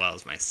as well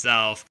as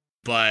myself.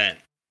 But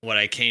what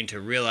I came to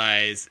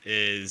realize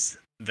is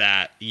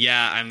that,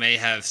 yeah, I may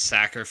have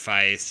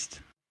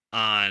sacrificed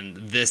on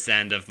this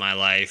end of my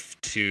life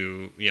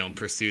to, you know,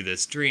 pursue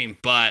this dream,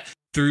 but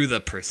through the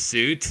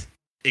pursuit,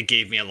 it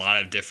gave me a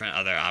lot of different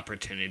other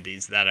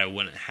opportunities that I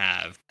wouldn't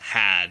have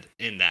had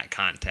in that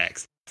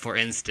context. For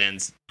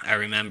instance, I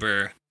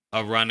remember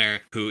a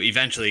runner who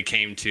eventually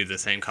came to the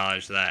same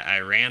college that I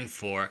ran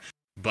for,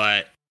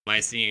 but my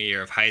senior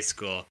year of high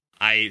school,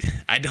 I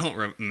don't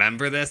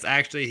remember this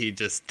actually. He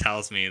just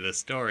tells me the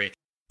story.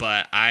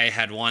 But I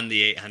had won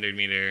the 800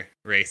 meter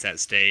race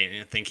at state,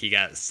 and I think he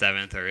got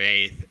 7th or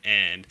 8th.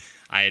 And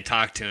I had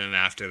talked to him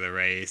after the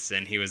race,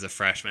 and he was a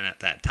freshman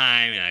at that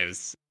time, and I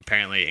was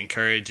apparently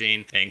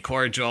encouraging and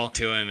cordial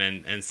to him,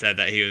 and said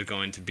that he was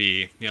going to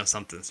be,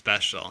 something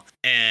special.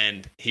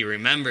 And he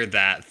remembered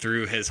that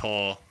through his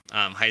whole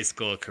high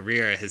school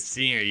career. His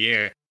senior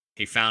year,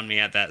 he found me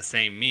at that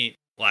same meet.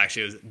 Well,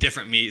 actually, it was a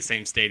different meet,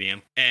 same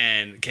stadium,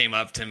 and came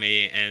up to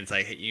me and it's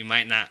like, hey, you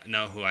might not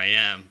know who I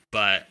am,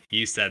 but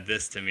you said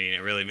this to me and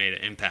it really made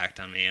an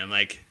impact on me. And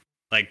like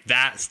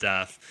that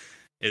stuff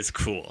is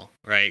cool,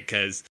 right?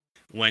 Because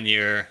when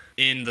you're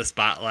in the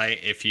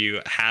spotlight, if you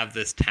have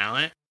this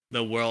talent,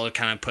 the world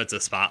kind of puts a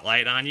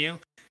spotlight on you,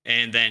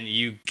 and then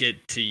you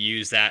get to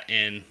use that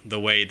in the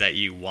way that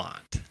you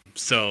want.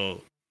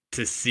 So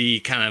to see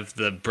kind of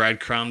the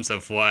breadcrumbs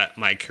of what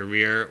my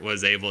career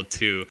was able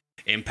to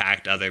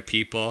impact other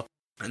people.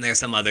 And there's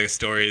some other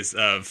stories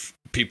of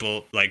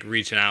people like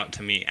reaching out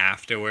to me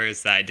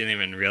afterwards that I didn't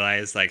even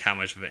realize like how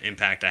much of an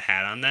impact I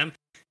had on them.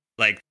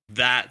 Like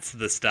that's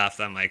the stuff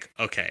that I'm like,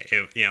 okay,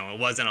 it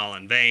wasn't all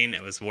in vain.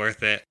 It was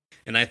worth it.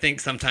 And I think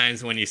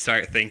sometimes when you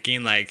start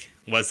thinking like,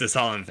 was this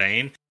all in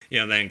vain?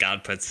 Then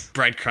God puts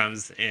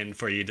breadcrumbs in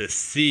for you to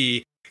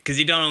see, because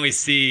you don't always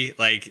see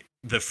like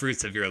the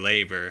fruits of your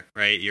labor,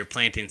 right? You're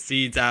planting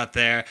seeds out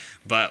there,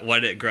 but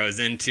what it grows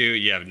into,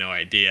 you have no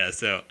idea.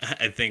 So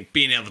I think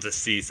being able to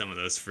see some of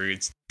those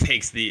fruits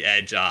takes the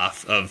edge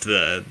off of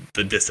the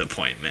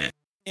disappointment.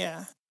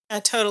 Yeah, I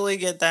totally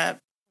get that.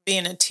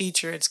 Being a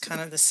teacher, it's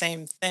kind of the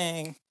same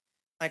thing.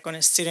 Like when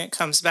a student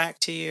comes back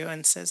to you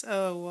and says,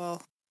 oh,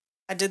 well,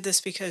 I did this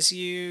because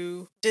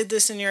you did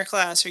this in your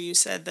class or you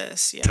said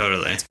this. Yeah,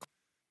 totally.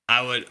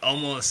 I would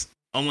almost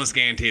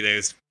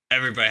guarantee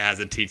everybody has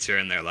a teacher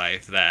in their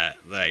life that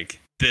like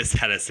this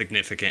had a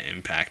significant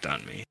impact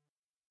on me.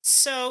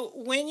 So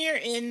when you're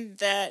in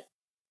that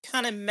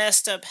kind of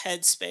messed up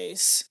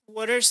headspace,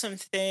 what are some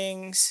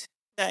things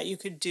that you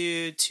could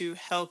do to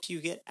help you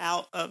get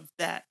out of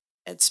that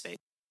headspace?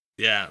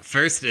 Yeah,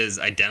 first is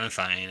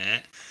identifying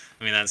it.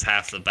 I mean, that's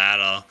half the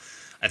battle.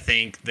 I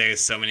think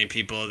there's so many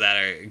people that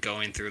are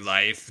going through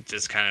life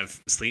just kind of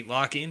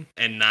sleepwalking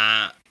and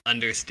not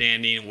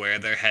understanding where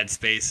their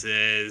headspace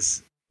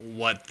is,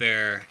 what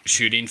they're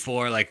shooting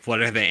for, like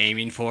what are they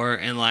aiming for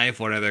in life,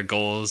 what are their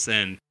goals.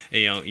 And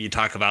you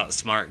talk about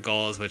SMART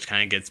goals, which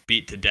kind of gets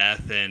beat to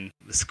death in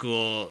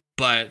school,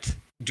 but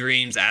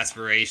dreams,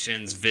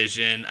 aspirations,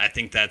 vision, I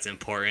think that's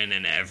important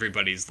in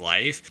everybody's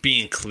life,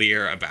 being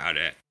clear about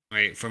it,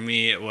 right? For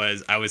me,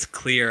 I was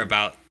clear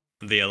about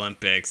the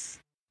Olympics.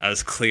 I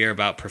was clear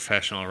about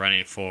professional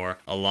running for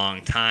a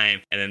long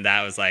time, and then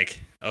that was like,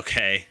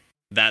 okay,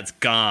 that's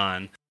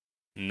gone.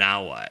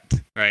 Now what?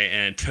 Right?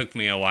 And it took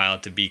me a while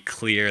to be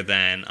clear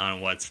then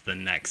on what's the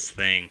next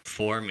thing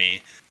for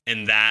me.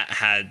 And that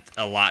had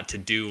a lot to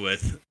do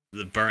with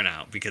the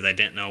burnout because I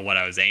didn't know what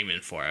I was aiming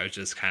for. I was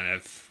just kind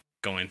of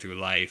going through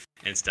life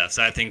and stuff.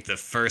 So I think the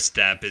first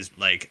step is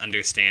like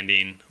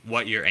understanding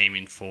what you're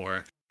aiming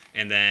for,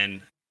 and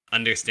then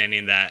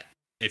understanding that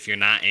if you're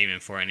not aiming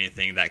for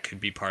anything, that could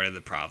be part of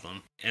the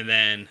problem. And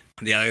then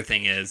the other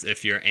thing is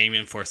if you're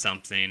aiming for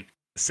something,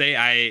 say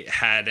I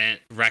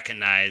hadn't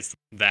recognized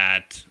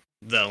that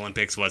the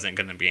Olympics wasn't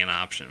going to be an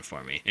option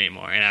for me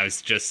anymore, and I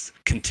was just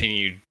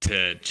continued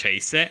to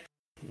chase it.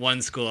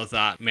 One school of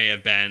thought may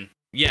have been,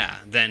 yeah,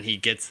 then he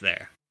gets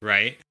there,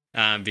 right?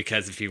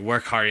 Because if you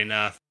work hard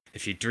enough,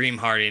 if you dream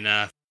hard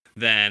enough,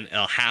 then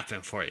it'll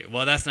happen for you.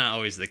 Well, that's not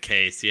always the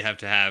case. You have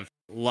to have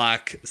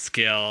luck,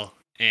 skill,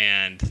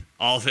 and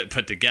all of it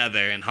put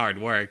together and hard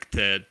work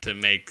to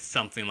make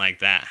something like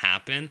that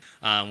happen,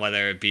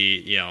 whether it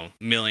be,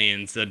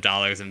 millions of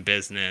dollars in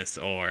business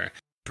or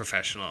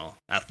professional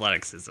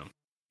athleticism.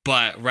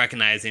 But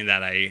recognizing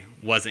that I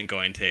wasn't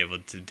going to be able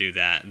to do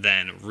that,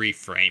 then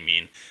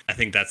reframing. I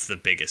think that's the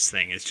biggest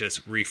thing, is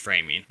just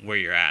reframing where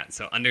you're at.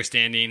 So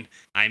understanding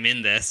I'm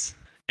in this,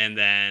 and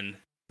then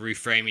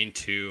reframing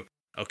to,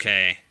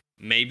 okay,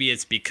 maybe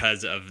it's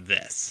because of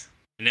this.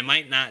 And it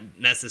might not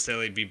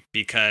necessarily be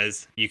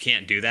because you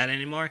can't do that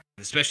anymore,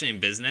 especially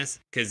in business.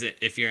 Because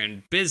if you're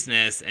in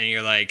business and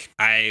you're like,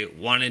 I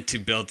wanted to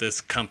build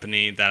this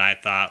company that I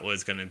thought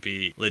was going to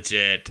be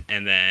legit,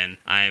 and then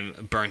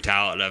I'm burnt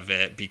out of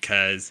it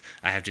because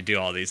I have to do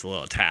all these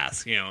little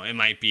tasks. It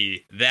might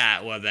be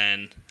that. Well,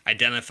 then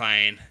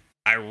identifying,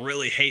 I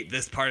really hate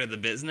this part of the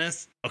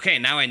business. Okay,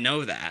 now I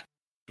know that.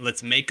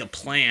 Let's make a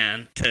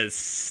plan to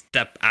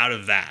step out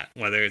of that,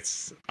 whether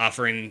it's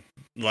offering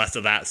less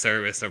of that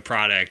service or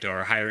product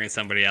or hiring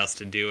somebody else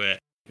to do it.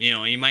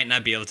 You might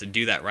not be able to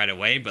do that right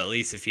away, but at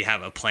least if you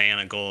have a plan,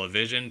 a goal, a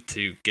vision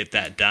to get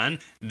that done,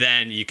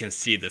 then you can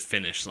see the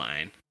finish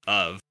line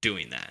of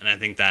doing that. And I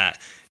think that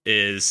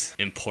is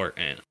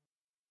important.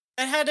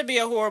 That had to be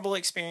a horrible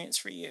experience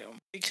for you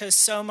because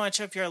so much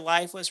of your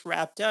life was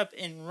wrapped up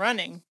in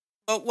running.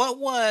 But what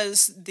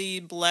was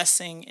the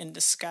blessing in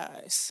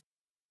disguise?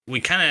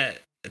 We kind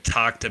of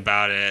talked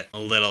about it a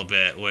little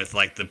bit with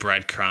like the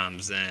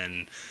breadcrumbs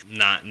and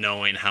not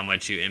knowing how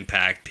much you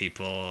impact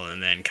people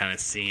and then kind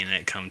of seeing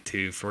it come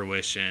to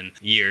fruition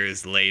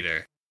years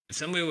later. If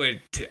somebody were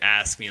to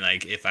ask me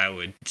like if I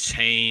would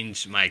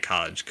change my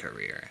college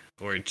career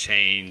or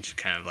change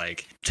kind of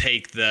like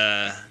take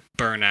the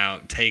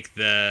burnout, take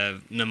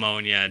the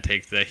pneumonia,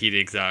 take the heat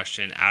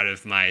exhaustion out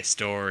of my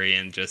story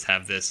and just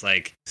have this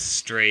like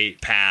straight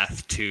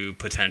path to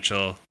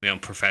potential,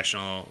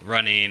 professional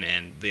running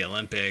and the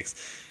Olympics,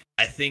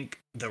 I think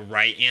the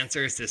right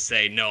answer is to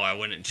say, no, I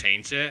wouldn't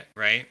change it,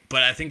 right?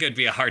 But I think it'd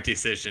be a hard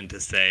decision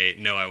to say,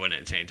 no, I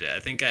wouldn't change it. I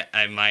think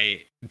I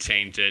might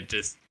change it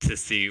just to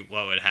see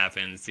what would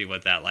happen, see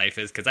what that life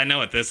is, because I know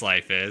what this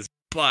life is.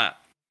 But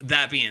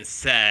that being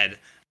said,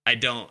 I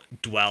don't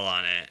dwell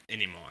on it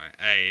anymore.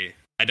 I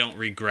don't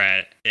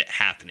regret it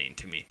happening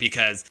to me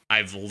because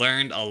I've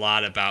learned a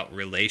lot about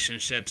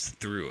relationships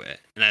through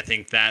it. And I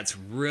think that's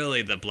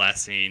really the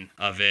blessing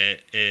of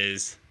it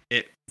is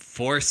it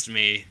forced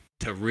me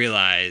to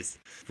realize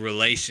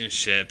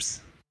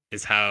relationships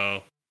is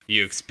how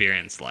you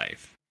experience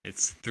life.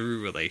 It's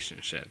through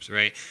relationships,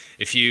 right?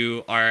 If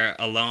you are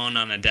alone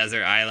on a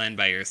desert island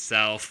by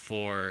yourself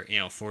for,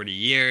 40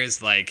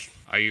 years, like,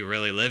 are you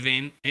really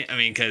living? I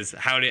mean, because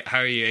how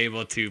are you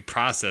able to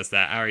process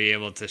that? How are you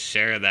able to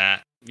share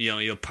that?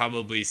 You'll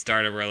probably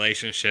start a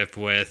relationship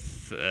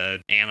with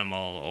an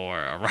animal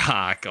or a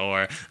rock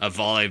or a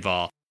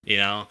volleyball,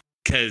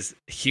 because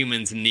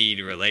humans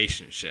need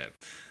relationship.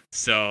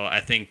 So I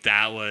think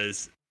that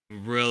was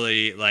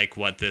really like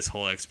what this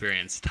whole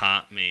experience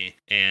taught me.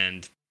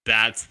 And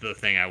that's the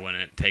thing I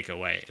wouldn't take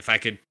away. If I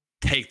could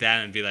take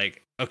that and be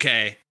like,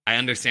 okay, I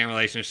understand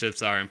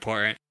relationships are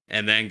important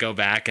and then go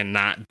back and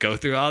not go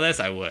through all this,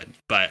 I would.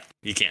 But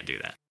you can't do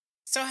that.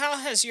 So how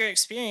has your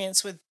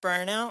experience with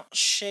burnout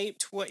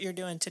shaped what you're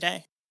doing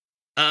today?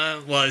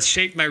 Well, it's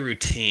shaped my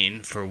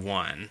routine for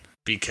one,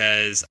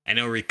 because I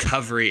know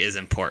recovery is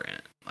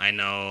important. I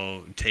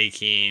know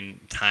taking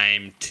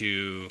time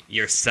to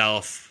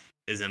yourself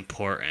is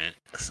important.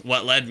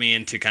 What led me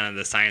into kind of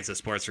the Science of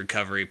Sports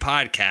Recovery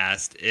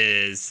podcast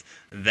is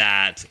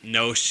that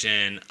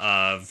notion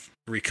of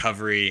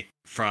recovery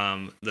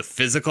from the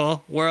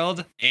physical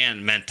world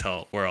and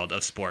mental world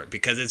of sport,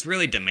 because it's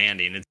really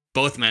demanding. It's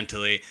both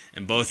mentally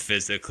and both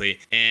physically.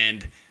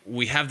 And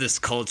we have this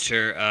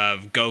culture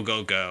of go,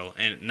 go, go,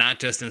 and not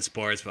just in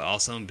sports, but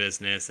also in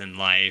business and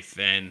life.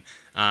 And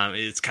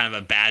it's kind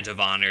of a badge of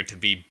honor to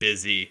be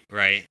busy,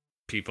 right?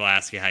 People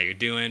ask you how you're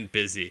doing,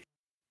 busy.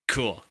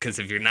 Cool, because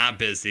if you're not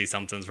busy,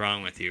 something's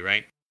wrong with you,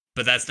 right?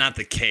 But that's not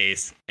the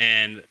case.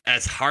 And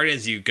as hard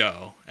as you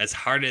go, as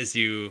hard as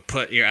you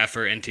put your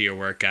effort into your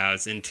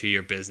workouts, into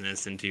your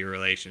business, into your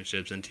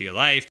relationships, into your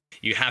life,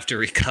 you have to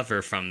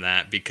recover from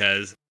that,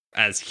 because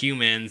as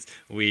humans,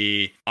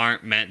 we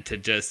aren't meant to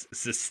just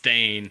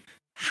sustain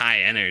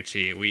high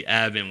energy. We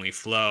ebb and we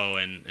flow,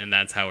 and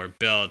that's how we're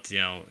built.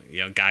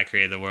 God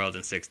created the world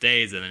in 6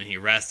 days and then he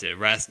rested.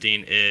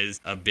 Resting is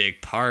a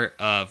big part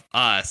of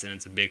us and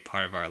it's a big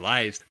part of our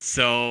lives.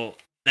 So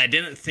I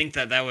didn't think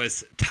that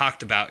was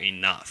talked about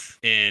enough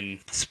in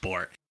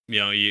sport.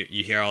 You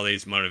hear all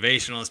these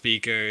motivational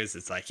speakers.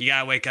 It's like, you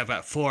gotta wake up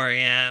at 4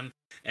 a.m.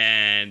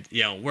 and,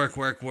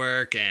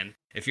 work. And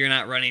if you're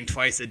not running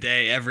twice a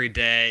day, every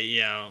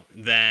day,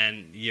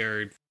 then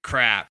you're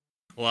crap.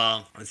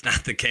 Well, it's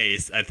not the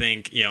case. I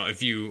think,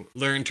 if you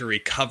learn to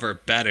recover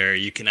better,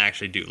 you can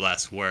actually do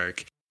less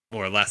work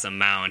or less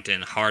amount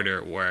and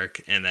harder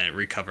work and then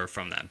recover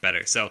from that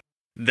better. So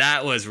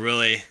that was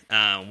really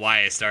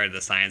why I started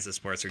the Science of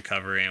Sports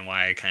Recovery, and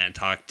why I kind of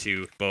talked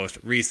to both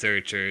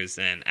researchers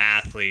and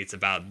athletes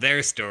about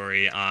their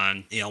story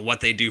on,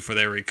 what they do for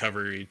their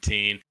recovery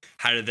routine,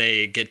 how do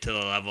they get to the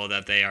level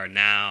that they are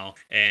now,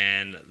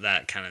 and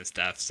that kind of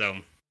stuff. So,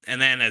 and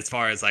then as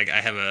far as like,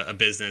 I have a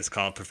business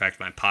called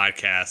Perfect My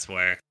Podcast,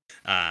 where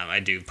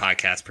I do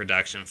podcast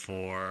production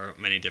for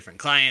many different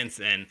clients,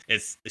 and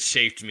it's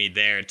shaped me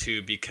there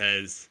too,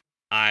 because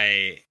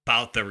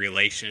about the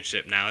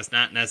relationship now. It's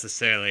not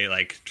necessarily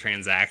like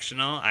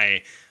transactional.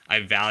 I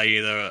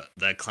value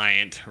the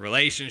client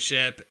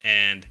relationship,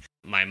 and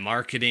my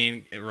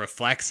marketing, it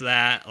reflects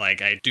that.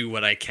 Like, I do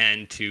what I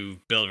can to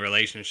build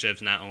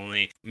relationships, not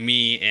only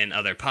me and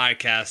other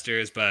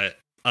podcasters, but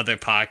other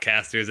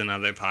podcasters and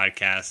other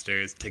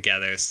podcasters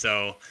together.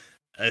 So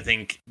I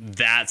think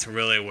that's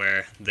really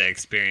where the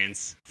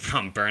experience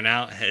from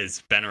burnout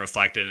has been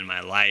reflected in my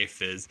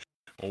life. Is,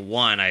 well,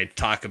 one, I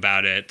talk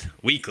about it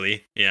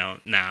weekly,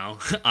 now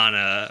on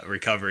a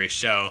recovery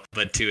show,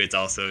 but two, it's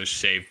also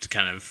shaped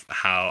kind of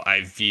how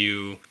I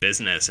view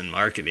business and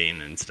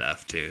marketing and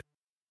stuff too.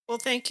 Well,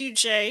 thank you,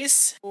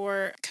 Jace,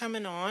 for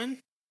coming on.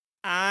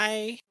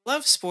 I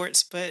love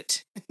sports,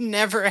 but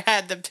never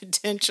had the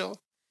potential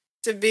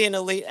to be an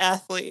elite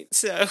athlete.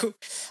 So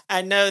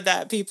I know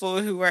that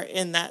people who are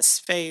in that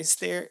space,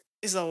 there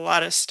is a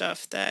lot of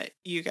stuff that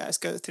you guys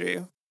go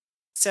through.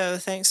 So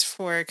thanks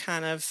for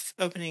kind of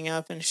opening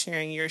up and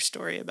sharing your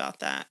story about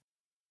that.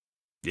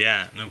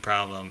 Yeah, no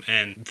problem.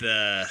 And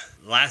the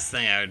last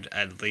thing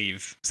I'd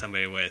leave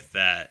somebody with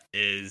that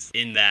is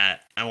in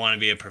that I want to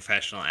be a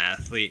professional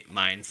athlete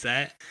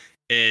mindset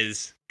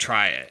is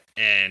try it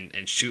and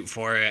shoot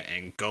for it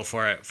and go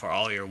for it for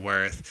all you're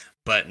worth.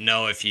 But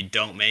know if you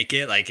don't make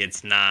it, like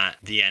it's not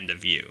the end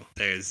of you.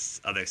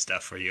 There's other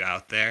stuff for you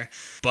out there.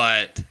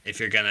 But if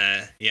you're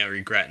gonna,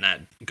 regret not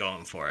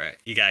going for it,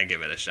 you gotta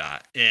give it a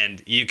shot.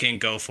 And you can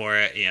go for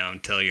it,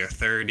 until you're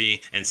 30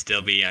 and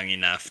still be young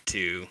enough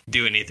to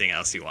do anything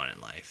else you want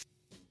in life.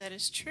 That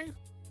is true.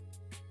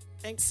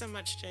 Thanks so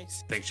much,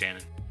 Jace. Thanks,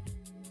 Shannon.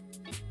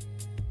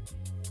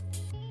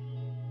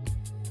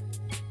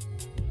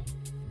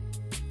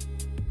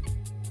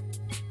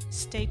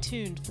 Stay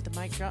tuned for the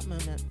mic drop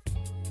moment.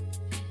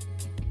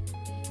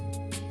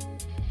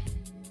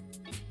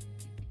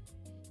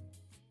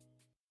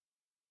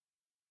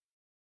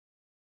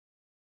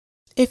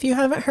 If you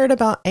haven't heard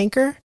about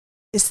Anchor,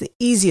 it's the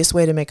easiest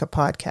way to make a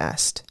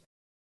podcast.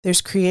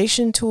 There's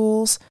creation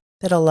tools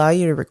that allow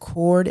you to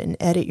record and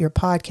edit your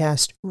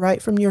podcast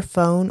right from your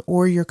phone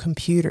or your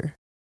computer.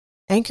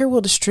 Anchor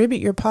will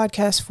distribute your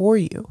podcast for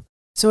you,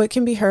 so it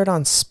can be heard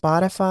on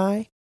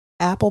Spotify,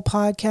 Apple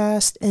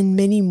Podcast, and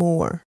many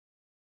more.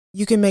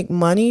 You can make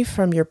money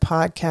from your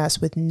podcast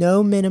with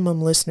no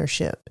minimum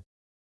listenership.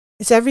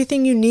 It's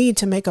everything you need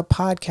to make a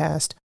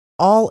podcast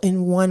all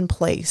in one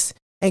place.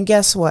 And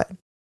guess what?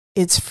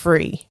 It's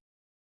free.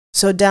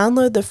 So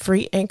download the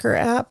free Anchor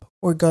app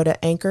or go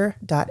to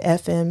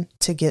anchor.fm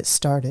to get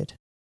started.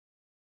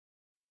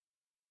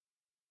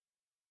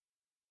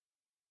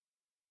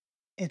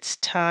 It's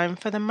time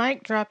for the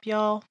mic drop,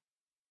 y'all.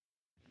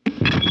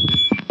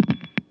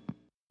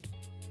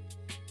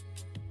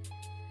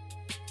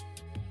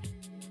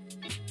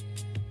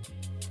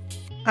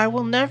 I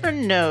will never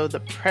know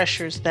the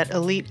pressures that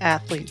elite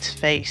athletes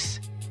face,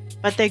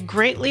 but they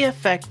greatly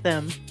affect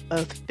them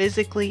both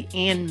physically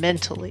and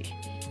mentally,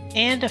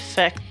 and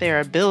affect their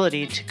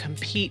ability to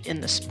compete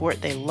in the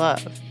sport they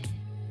love.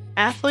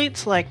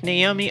 Athletes like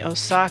Naomi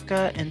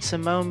Osaka and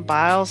Simone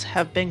Biles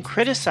have been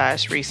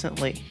criticized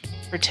recently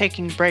for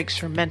taking breaks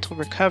from mental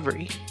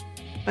recovery,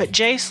 but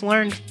Jace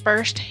learned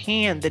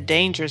firsthand the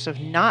dangers of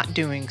not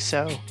doing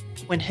so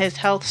when his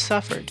health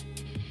suffered.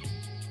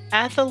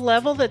 At the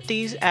level that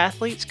these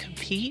athletes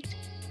compete,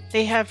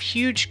 they have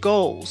huge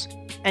goals,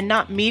 and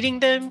not meeting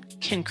them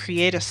can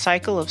create a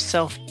cycle of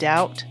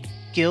self-doubt,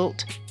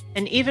 guilt,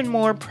 and even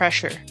more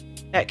pressure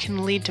that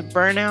can lead to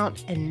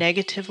burnout and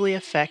negatively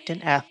affect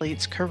an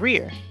athlete's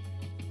career.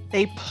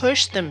 They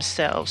push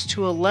themselves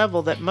to a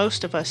level that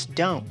most of us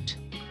don't,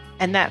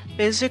 and that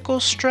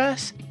physical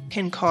stress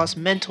can cause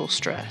mental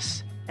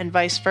stress, and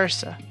vice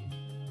versa.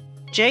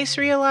 Jace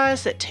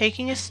realized that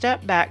taking a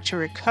step back to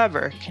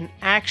recover can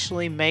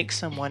actually make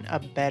someone a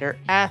better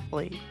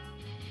athlete.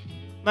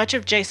 Much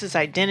of Jace's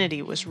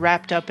identity was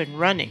wrapped up in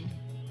running,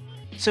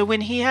 so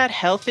when he had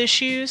health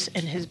issues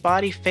and his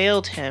body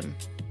failed him,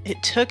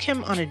 it took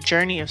him on a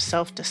journey of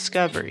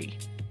self-discovery.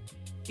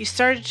 He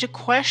started to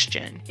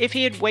question if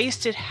he had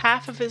wasted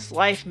half of his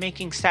life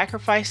making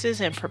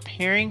sacrifices and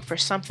preparing for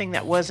something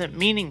that wasn't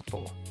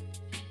meaningful.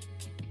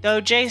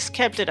 Though Jace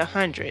kept it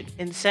 100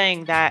 in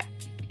saying that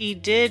he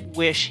did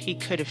wish he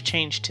could have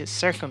changed his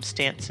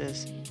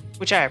circumstances,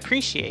 which I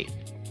appreciate.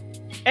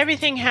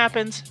 Everything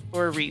happens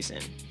for a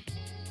reason.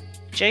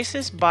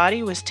 Jace's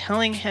body was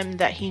telling him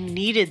that he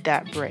needed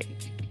that break,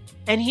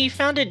 and he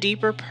found a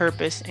deeper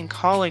purpose and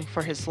calling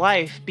for his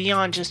life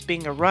beyond just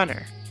being a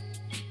runner.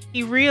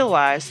 He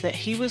realized that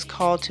he was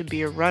called to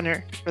be a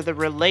runner for the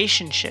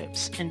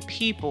relationships and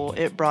people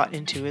it brought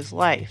into his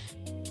life.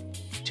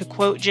 To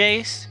quote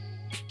Jace,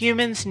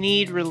 humans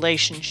need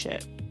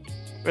relationship.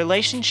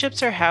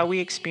 Relationships are how we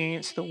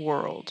experience the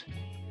world,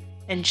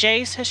 and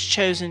Jace has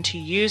chosen to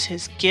use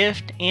his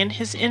gift and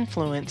his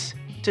influence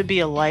to be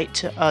a light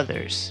to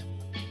others.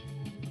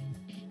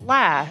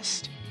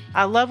 Last,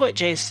 I love what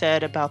Jace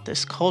said about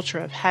this culture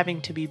of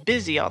having to be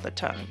busy all the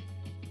time.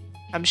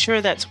 I'm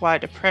sure that's why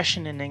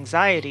depression and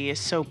anxiety is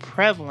so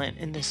prevalent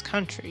in this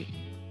country.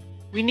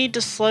 We need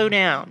to slow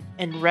down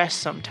and rest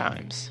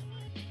sometimes.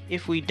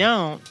 If we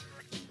don't,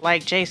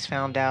 like Jace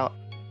found out,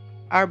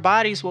 our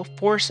bodies will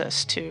force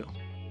us to.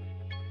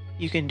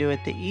 You can do it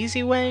the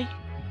easy way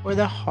or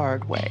the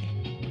hard way.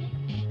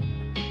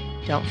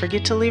 Don't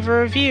forget to leave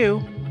a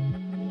review.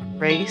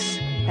 Grace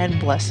and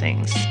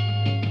blessings.